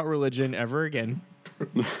talk about religion ever again.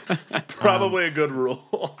 Probably a good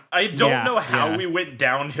rule. I don't know how yeah. we went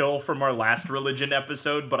downhill from our last religion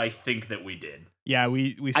episode, but I think that we did. Yeah,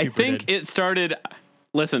 we super I think did. it started.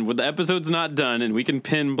 Listen, with the episode's not done, and we can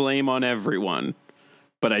pin blame on everyone,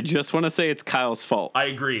 but I just want to say it's Kyle's fault. I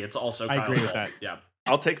agree. It's also I Kyle's agree with fault. that. Yeah.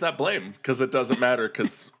 I'll take that blame because it doesn't matter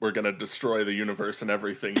because we're going to destroy the universe and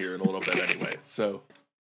everything here in a little bit anyway. So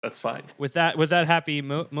that's fine. With that happy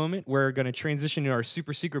moment, we're going to transition to our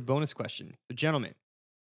super secret bonus question. So, gentlemen,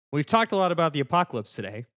 we've talked a lot about the apocalypse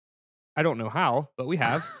today. I don't know how, but we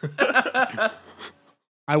have.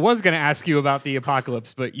 I was going to ask you about the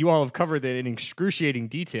apocalypse, but you all have covered it in excruciating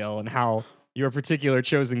detail and how your particular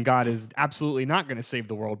chosen God is absolutely not going to save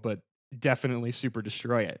the world, but definitely super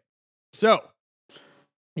destroy it. So,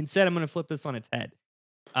 instead, I'm going to flip this on its head.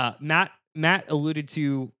 Matt alluded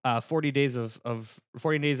to 40 days of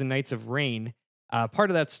 40 days and nights of rain.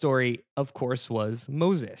 Part of that story, of course, was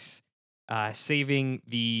Moses saving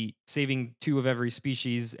two of every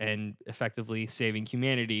species and effectively saving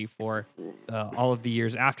humanity for all of the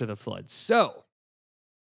years after the flood. So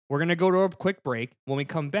we're going to go to a quick break. When we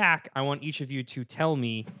come back, I want each of you to tell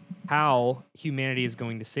me how humanity is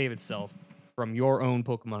going to save itself from your own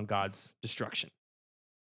Pokemon God's destruction.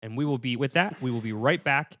 And we will be right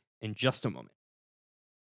back in just a moment.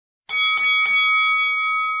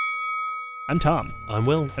 I'm Tom, I'm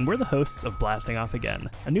Will. and we're the hosts of Blasting Off Again,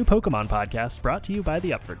 a new Pokemon podcast brought to you by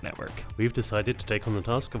the Upford Network. We've decided to take on the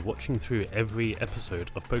task of watching through every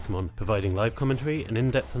episode of Pokemon, providing live commentary and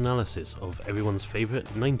in-depth analysis of everyone's favorite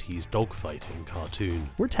 90s dogfighting cartoon.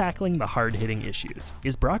 We're tackling the hard-hitting issues.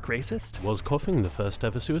 Is Brock racist? Was coughing the first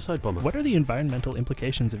ever suicide bomber? What are the environmental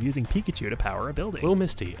implications of using Pikachu to power a building? Will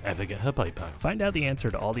Misty ever get her bite back? Find out the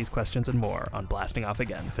answer to all these questions and more on Blasting Off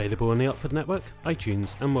Again. Available on the Upford Network,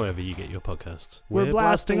 iTunes, and wherever you get your podcasts. We're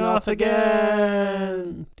blasting off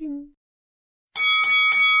again! Ding.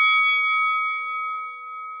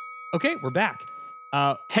 Okay, we're back.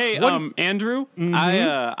 Hey, What- Andrew,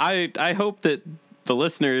 I hope that the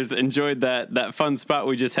listeners enjoyed that fun spot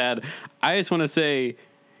we just had. I just want to say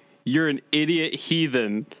you're an idiot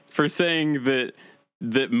heathen for saying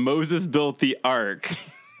that Moses built the ark.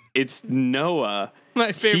 It's Noah.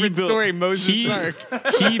 My favorite story, Moses' Ark.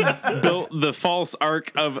 He built the false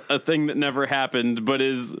ark of a thing that never happened, but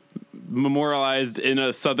is memorialized in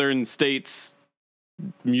a southern states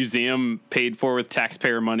museum paid for with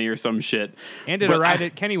taxpayer money or some shit. And did But a ride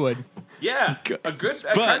at Kennywood. Yeah.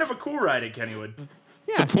 Kind of a cool ride at Kennywood.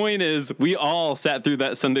 The point is, we all sat through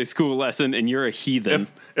that Sunday school lesson, and you're a heathen.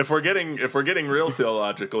 If we're getting real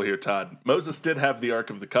theological here, Todd, Moses did have the Ark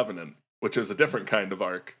of the Covenant, which is a different kind of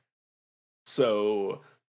ark. So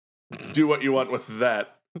do what you want with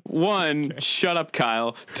that. One, shut up,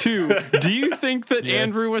 Kyle. Two, do you think that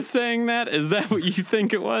Andrew was saying that? Is that what you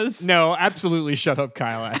think it was? No, absolutely shut up,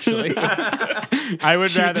 Kyle, actually. I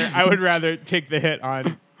would rather take the hit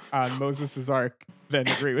on Moses' Ark than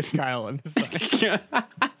agree with Kyle on this side.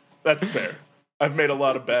 That's fair. I've made a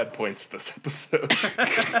lot of bad points this episode.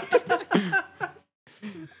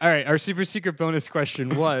 All right, our super secret bonus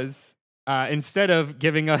question was, instead of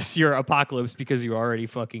giving us your apocalypse because you already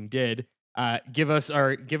fucking did, give us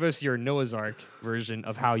your Noah's Ark version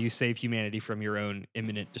of how you save humanity from your own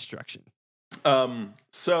imminent destruction.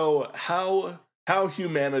 So how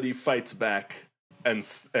humanity fights back and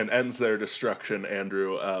ends their destruction,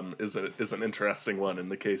 Andrew, is an interesting one in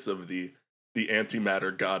the case of the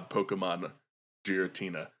antimatter god Pokemon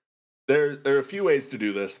Giratina. There are a few ways to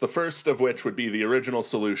do this. The first of which would be the original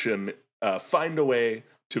solution: find a way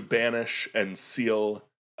to banish and seal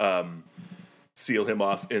him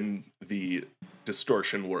off in the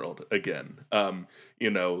distortion world again.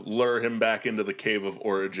 Lure him back into the Cave of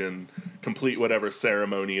Origin, complete whatever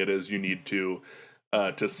ceremony it is you need to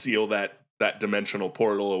seal that dimensional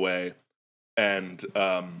portal away, and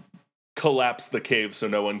collapse the cave so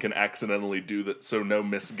no one can accidentally do that, so no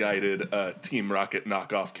misguided Team Rocket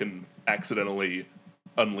knockoff can accidentally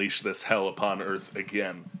unleash this hell upon Earth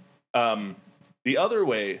again. The other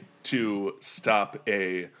way to stop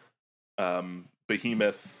a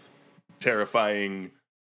behemoth, terrifying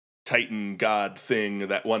Titan god thing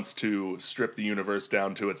that wants to strip the universe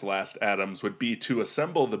down to its last atoms would be to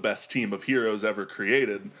assemble the best team of heroes ever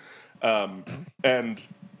created, and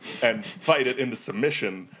fight it into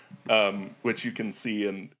submission, which you can see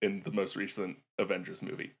in the most recent Avengers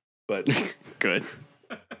movie. but Good.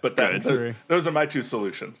 those are my two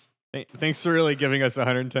solutions. Thanks for really giving us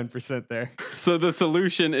 110% there. So the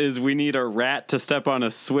solution is we need a rat to step on a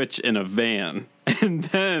switch in a van, and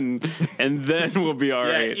then we'll be all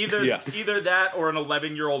right. Either that or an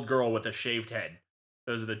 11-year-old girl with a shaved head.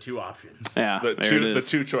 Those are the two options. Yeah, the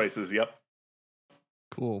two choices. Yep.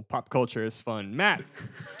 Cool. Pop culture is fun. Matt.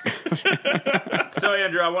 So,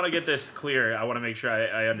 Andrew, I want to get this clear. I want to make sure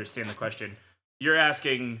I understand the question. You're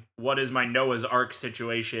asking, what is my Noah's Ark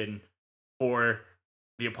situation for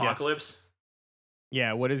the apocalypse?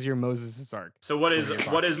 Yeah, what is your Moses' Ark? So what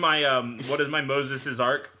is my Moses'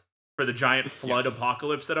 Ark for the giant flood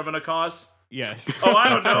apocalypse that I'm going to cause? Yes. Oh, I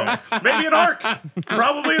don't know. Maybe an ark.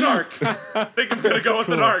 Probably an ark. I think I'm going to go with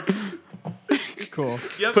an ark. Cool.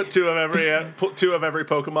 Yep. Put two of every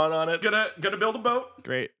Pokemon on it. Gonna build a boat.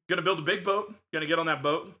 Great. Gonna build a big boat. Gonna get on that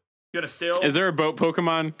boat. Gonna sail. Is there a boat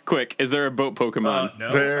Pokemon? Quick, is there a boat Pokemon? No.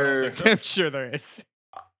 I don't think so. I'm sure there is.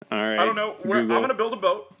 All right. I don't know. I'm Google. gonna build a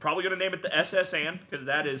boat. Probably gonna name it the SS Anne because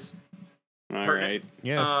that is All pertinent. right.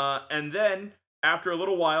 Yeah. And then after a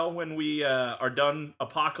little while, when we are done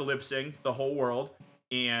apocalypsing the whole world,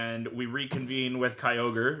 and we reconvene with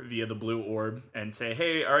Kyogre via the blue orb and say,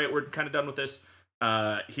 hey, all right, we're kind of done with this.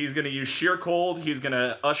 He's going to use sheer cold. He's going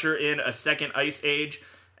to usher in a second ice age.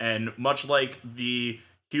 And much like the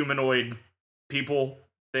humanoid people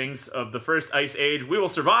things of the first ice age, we will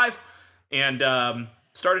survive and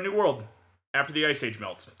start a new world after the ice age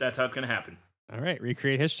melts. That's how it's going to happen. All right.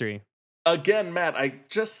 Recreate history. Again, Matt, I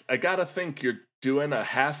gotta think you're doing a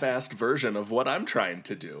half-assed version of what I'm trying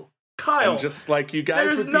to do. Kyle, and just like you guys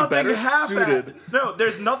there's would be better suited. No,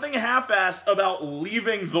 there's nothing half-assed about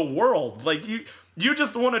leaving the world. Like you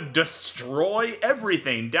just want to destroy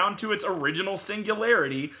everything down to its original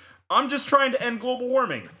singularity. I'm just trying to end global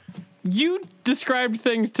warming. You described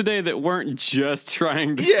things today that weren't just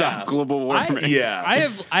trying to stop global warming. I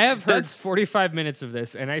have heard 45 minutes of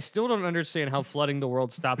this, and I still don't understand how flooding the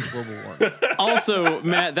world stops global warming. Also,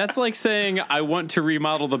 Matt, that's like saying I want to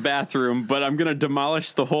remodel the bathroom, but I'm going to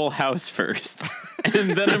demolish the whole house first, and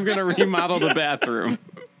then I'm going to remodel the bathroom.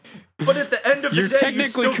 But at the end of the day, you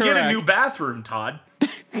still get a new bathroom, Todd.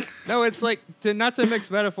 No, it's like not to mix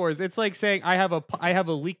metaphors. It's like saying I have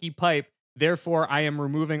a leaky pipe. Therefore, I am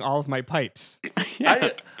removing all of my pipes.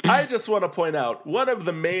 I just want to point out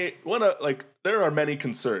there are many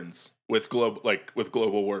concerns with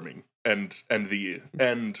global warming and the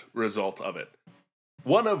end result of it.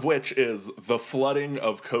 One of which is the flooding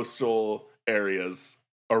of coastal areas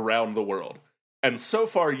around the world. And so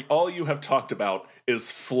far, all you have talked about is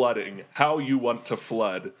flooding, how you want to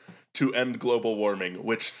flood to end global warming,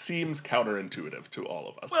 which seems counterintuitive to all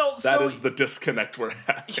of us. Well, that is the disconnect we're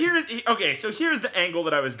having. So here's the angle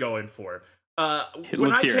that I was going for.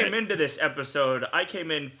 When I came into this episode, I came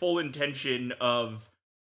in full intention of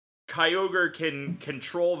Kyogre can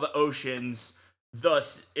control the oceans,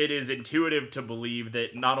 thus it is intuitive to believe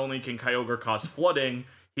that not only can Kyogre cause flooding,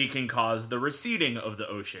 he can cause the receding of the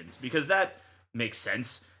oceans, because that makes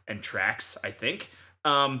sense and tracks, I think.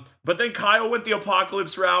 But then Kyle went the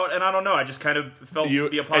apocalypse route, and I don't know. I just kind of felt the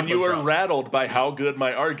apocalypse and you were route. rattled by how good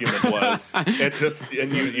my argument was.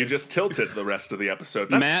 You just tilted the rest of the episode.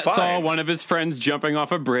 That's Matt fine. saw one of his friends jumping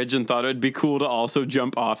off a bridge and thought it would be cool to also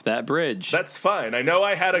jump off that bridge. That's fine. I know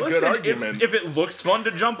I had a good argument. If it looks fun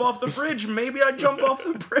to jump off the bridge, maybe I'd jump off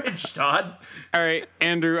the bridge, Todd. All right,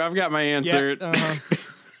 Andrew, I've got my answer.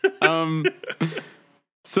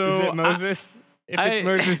 So is it Moses? If it's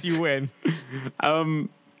Moses, you win.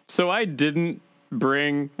 So I didn't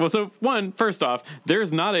bring... Well, so first off,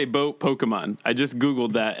 there's not a boat Pokemon. I just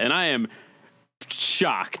Googled that, and I am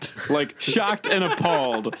shocked. Like, shocked and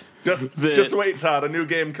appalled. Just wait, Todd. A new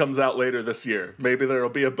game comes out later this year. Maybe there'll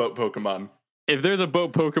be a boat Pokemon. If there's a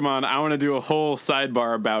boat Pokemon, I want to do a whole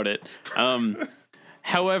sidebar about it.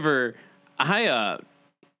 However, I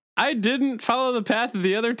didn't follow the path of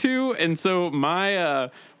the other two, and so my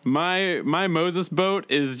Moses boat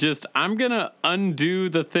is just, I'm gonna undo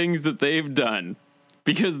the things that they've done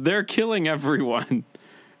because they're killing everyone,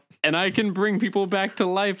 and I can bring people back to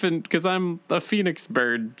life, and because I'm a phoenix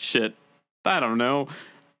bird. Shit, I don't know.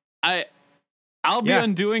 I'll be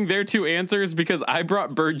undoing their two answers because I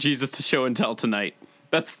brought Bird Jesus to show and tell tonight.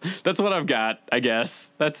 That's what I've got. I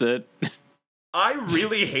guess that's it. I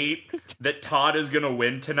really hate that Todd is going to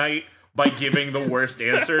win tonight by giving the worst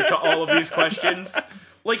answer to all of these questions.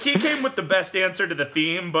 Like, he came with the best answer to the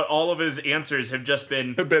theme, but all of his answers have just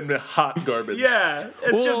been hot garbage. Yeah,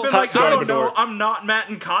 it's just been like, I don't know, I'm not Matt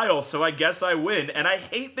and Kyle, so I guess I win. And I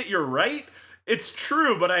hate that you're right. It's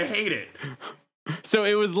true, but I hate it. So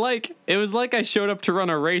it was like I showed up to run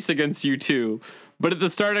a race against you two, But at the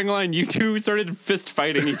starting line, you two started fist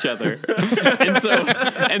fighting each other. and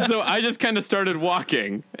so I just kind of started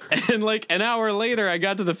walking. And like an hour later, I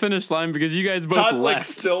got to the finish line because you guys both Todd's left. like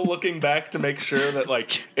still looking back to make sure that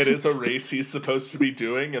like it is a race he's supposed to be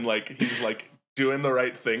doing, and like he's like doing the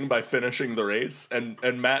right thing by finishing the race. And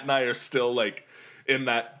Matt and I are still like in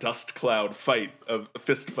that dust cloud fight of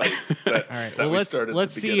fist fight. That, All right. that Well, we started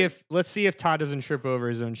let's at the see beginning. if Todd doesn't trip over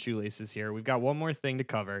his own shoelaces here. We've got one more thing to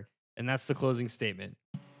cover, and that's the closing statement.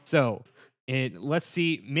 So, let's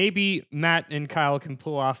see. Maybe Matt and Kyle can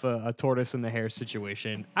pull off a tortoise and the hare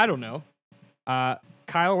situation. I don't know.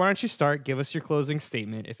 Kyle, why don't you start? Give us your closing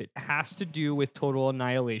statement. If it has to do with total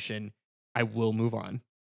annihilation, I will move on.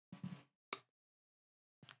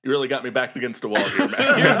 You really got me backed against a wall here,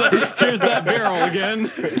 Matt. Here's that barrel again.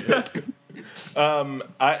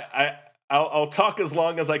 I'll talk as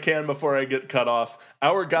long as I can before I get cut off.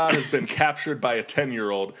 Our God has been captured by a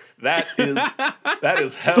 10-year-old. That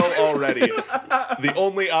is hell already. The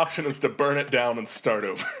only option is to burn it down and start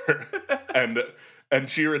over. and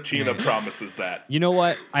Giratina promises that. You know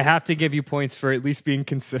what? I have to give you points for at least being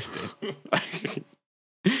consistent.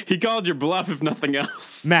 He called your bluff, if nothing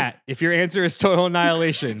else. Matt, if your answer is total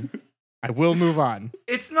annihilation, I will move on.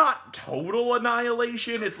 It's not total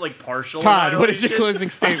annihilation. It's like partial Todd, annihilation. what is your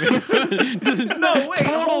closing statement? No, wait,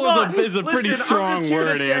 hold on. Is a pretty Listen, strong I'm just here to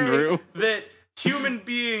word, say Andrew. That human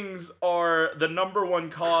beings are the number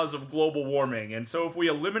one cause of global warming. And so if we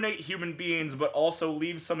eliminate human beings but also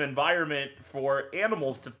leave some environment for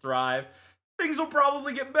animals to thrive, things will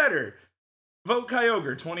probably get better. Vote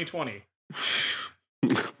Kyogre 2020.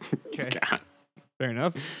 Okay. God. Fair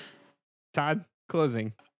enough. Todd,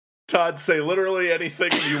 closing. Todd, say literally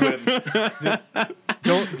anything and you win.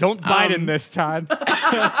 Don't Biden this, Todd.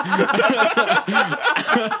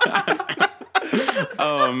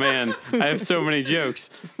 Oh man, I have so many jokes.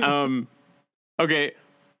 Okay,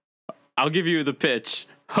 I'll give you the pitch.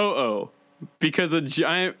 Ho-Oh, because a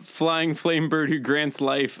giant flying flame bird who grants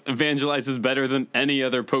life evangelizes better than any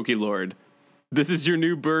other Pokélord. This is your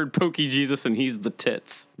new bird, Poké-Jesus, and he's the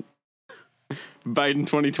tits. Biden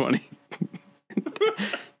 2020.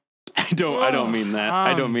 I don't mean that.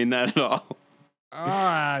 I don't mean that at all.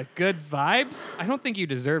 Good vibes? I don't think you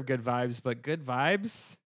deserve good vibes, but good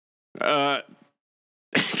vibes?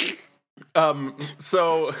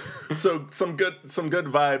 So some good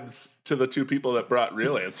vibes to the two people that brought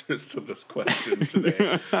real answers to this question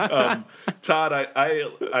today. Todd,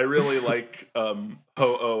 I really like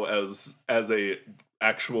Ho-Oh as a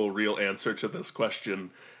actual real answer to this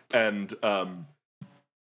question, and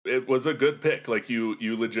it was a good pick. Like you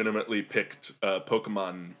legitimately picked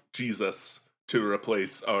Pokemon Jesus to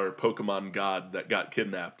replace our Pokemon God that got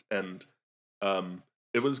kidnapped, and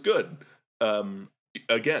it was good.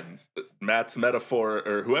 Again, Matt's metaphor,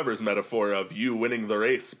 or whoever's metaphor, of you winning the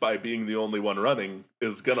race by being the only one running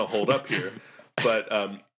is gonna hold up here. But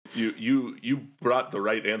you brought the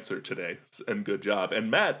right answer today, and good job. And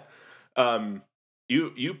Matt,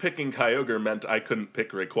 you picking Kyogre meant I couldn't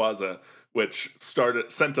pick Rayquaza, which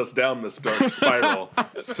sent us down this dark spiral.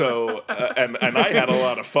 So and I had a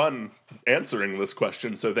lot of fun answering this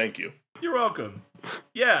question. So thank you. You're welcome.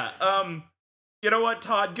 Yeah. You know what,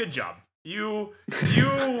 Todd? Good job. You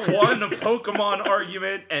won a Pokemon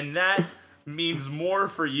argument, and that means more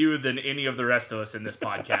for you than any of the rest of us in this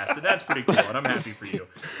podcast, and that's pretty cool, and I'm happy for you.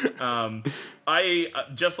 I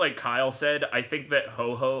just like Kyle said, I think that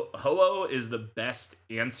Ho-Oh is the best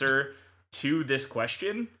answer to this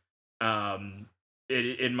question.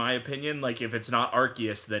 In my opinion, like if it's not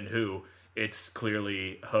Arceus, then who? It's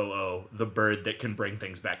clearly Ho-Oh, the bird that can bring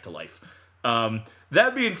things back to life.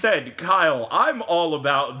 That being said, Kyle, I'm all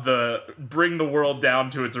about the bring the world down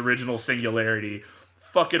to its original singularity.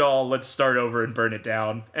 Fuck it all, let's start over and burn it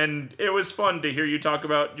down. And it was fun to hear you talk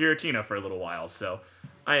about Giratina for a little while, so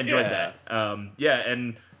I enjoyed that.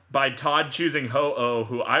 And by Todd choosing Ho-Oh,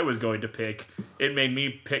 who I was going to pick, it made me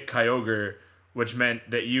pick Kyogre, which meant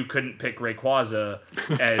that you couldn't pick Rayquaza,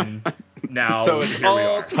 and now so it's here we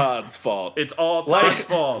all are. Todd's fault. It's all Todd's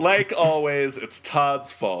fault. Like always, it's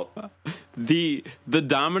Todd's fault. The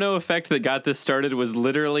domino effect that got this started was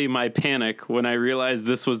literally my panic when I realized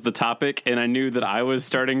this was the topic and I knew that I was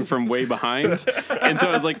starting from way behind. And so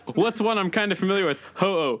I was like, what's one I'm kind of familiar with?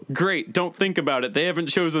 Ho-Oh, great, don't think about it. They haven't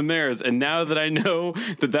chosen theirs. And now that I know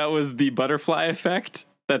that was the butterfly effect,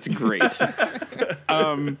 that's great.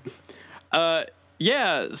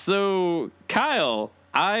 So Kyle,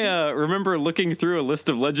 I remember looking through a list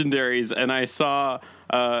of legendaries and I saw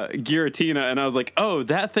Giratina and I was like, oh,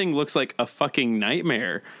 that thing looks like a fucking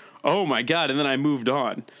nightmare. oh my God. And then I moved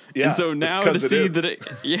on. Yeah, and so now to see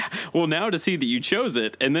now to see that you chose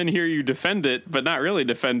it and then hear you defend it, but not really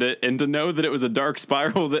defend it. And to know that it was a dark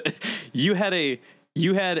spiral, that you had a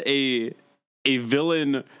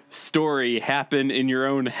villain story happen in your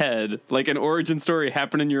own head, like an origin story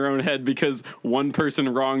happen in your own head because one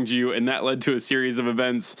person wronged you, and that led to a series of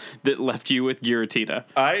events that left you with Giratina.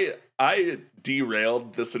 I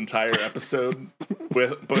derailed this entire episode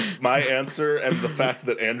with both my answer and the fact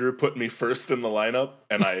that Andrew put me first in the lineup,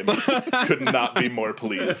 and I could not be more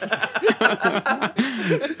pleased.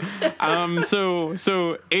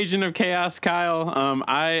 So Agent of Chaos, Kyle,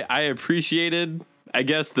 I appreciated, I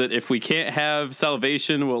guess, that if we can't have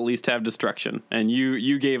salvation, we'll at least have destruction. And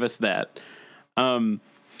you gave us that.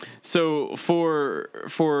 So for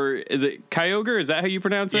is it Kyogre? Is that how you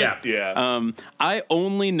pronounce it? Yeah. I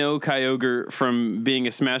only know Kyogre from being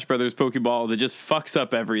a Smash Brothers Pokeball that just fucks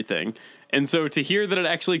up everything. And so to hear that it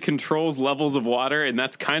actually controls levels of water, and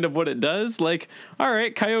that's kind of what it does, like, all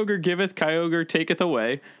right, Kyogre giveth, Kyogre taketh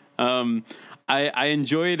away. I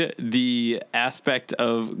enjoyed the aspect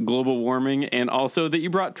of global warming, and also that you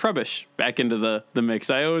brought Trubbish back into the mix.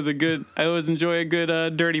 I always enjoy a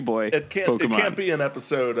good dirty boy. It Pokemon. can't be an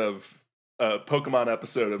episode of Pokemon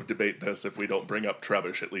episode of Debate This if we don't bring up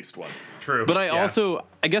Trubbish at least once. True. But I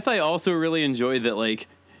guess I also really enjoyed that, like,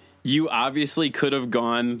 you obviously could have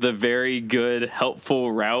gone the very good,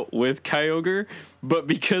 helpful route with Kyogre, but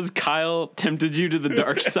because Kyle tempted you to the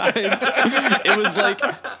dark side, it was like...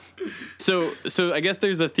 So I guess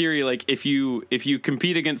there's a theory, like, if you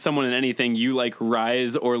compete against someone in anything, you, like,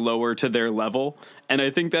 rise or lower to their level. And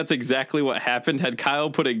I think that's exactly what happened. Had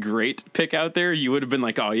Kyle put a great pick out there, you would have been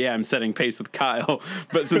like, oh, yeah, I'm setting pace with Kyle.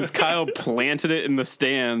 But since Kyle planted it in the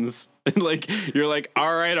stands, like, you're like,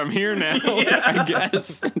 all right, I'm here now, I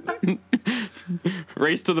guess.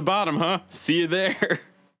 Race to the bottom, huh? See you there.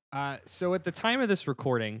 So at the time of this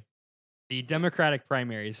recording, the Democratic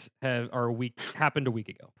primaries happened a week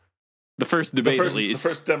ago. The first debate, at least. The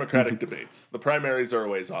first Democratic debates. The primaries are a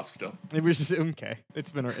ways off still. It was just, okay.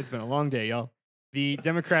 It's been a long day, y'all. The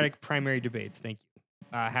Democratic primary debates, thank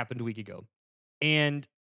you, happened a week ago. And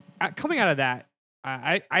coming out of that,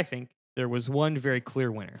 I think there was one very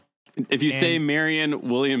clear winner. If you say Marianne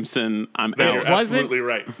Williamson, I'm out. You're absolutely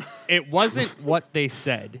right. It wasn't what they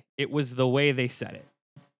said. It was the way they said it.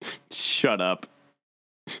 Shut up.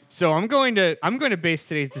 So I'm going to base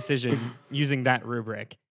today's decision using that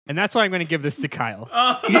rubric. And that's why I'm going to give this to Kyle.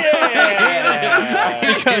 Yeah!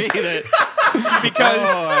 because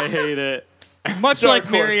I hate it. Much Dark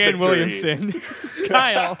like horse Marianne victory. Williamson,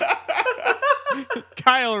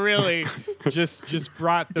 Kyle really just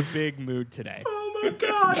brought the big mood today. Oh my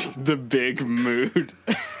God. The big mood.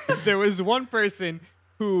 There was one person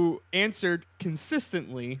who answered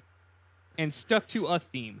consistently and stuck to a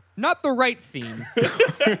theme. Not the right theme.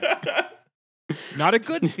 Not a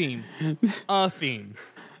good theme. A theme.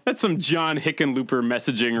 That's some John Hickenlooper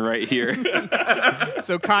messaging right here.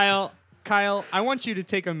 So Kyle, I want you to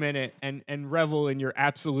take a minute and revel in your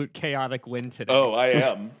absolute chaotic win today. Oh, I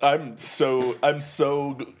am. I'm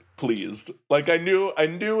so pleased. Like, I knew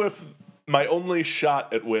if my only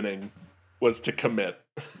shot at winning was to commit.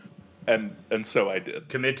 And so I did.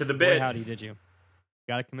 Commit to the Boy, bit. howdy, did you?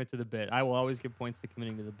 Got to commit to the bit. I will always give points to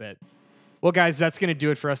committing to the bit. Well, guys, that's going to do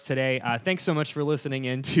it for us today. Thanks so much for listening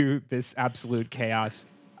into this absolute chaos.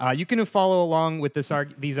 You can follow along with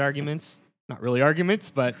these arguments. Not really arguments,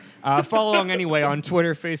 but follow along anyway on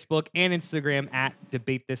Twitter, Facebook, and Instagram at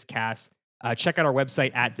DebateThisCast. Check out our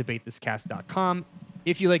website at debatethiscast.com.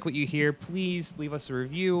 If you like what you hear, please leave us a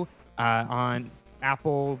review on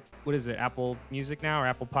Apple. What is it? Apple Music now or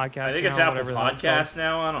Apple Podcasts? I think it's Apple Podcasts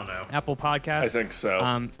now. I don't know. Apple Podcasts. I think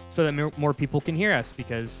so. So that more people can hear us,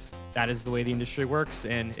 because that is the way the industry works,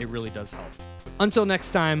 and it really does help. Until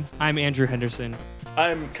next time, I'm Andrew Henderson.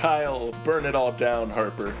 I'm Kyle. Burn it all down,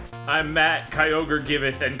 Harper. I'm Matt. Kyogre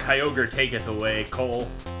giveth and Kyogre taketh away, Cole.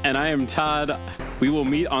 And I am Todd. We will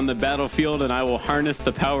meet on the battlefield, and I will harness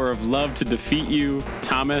the power of love to defeat you,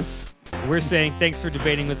 Thomas. We're saying thanks for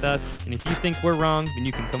debating with us, and if you think we're wrong, then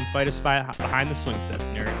you can come fight us behind the swing set,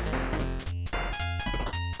 nerds.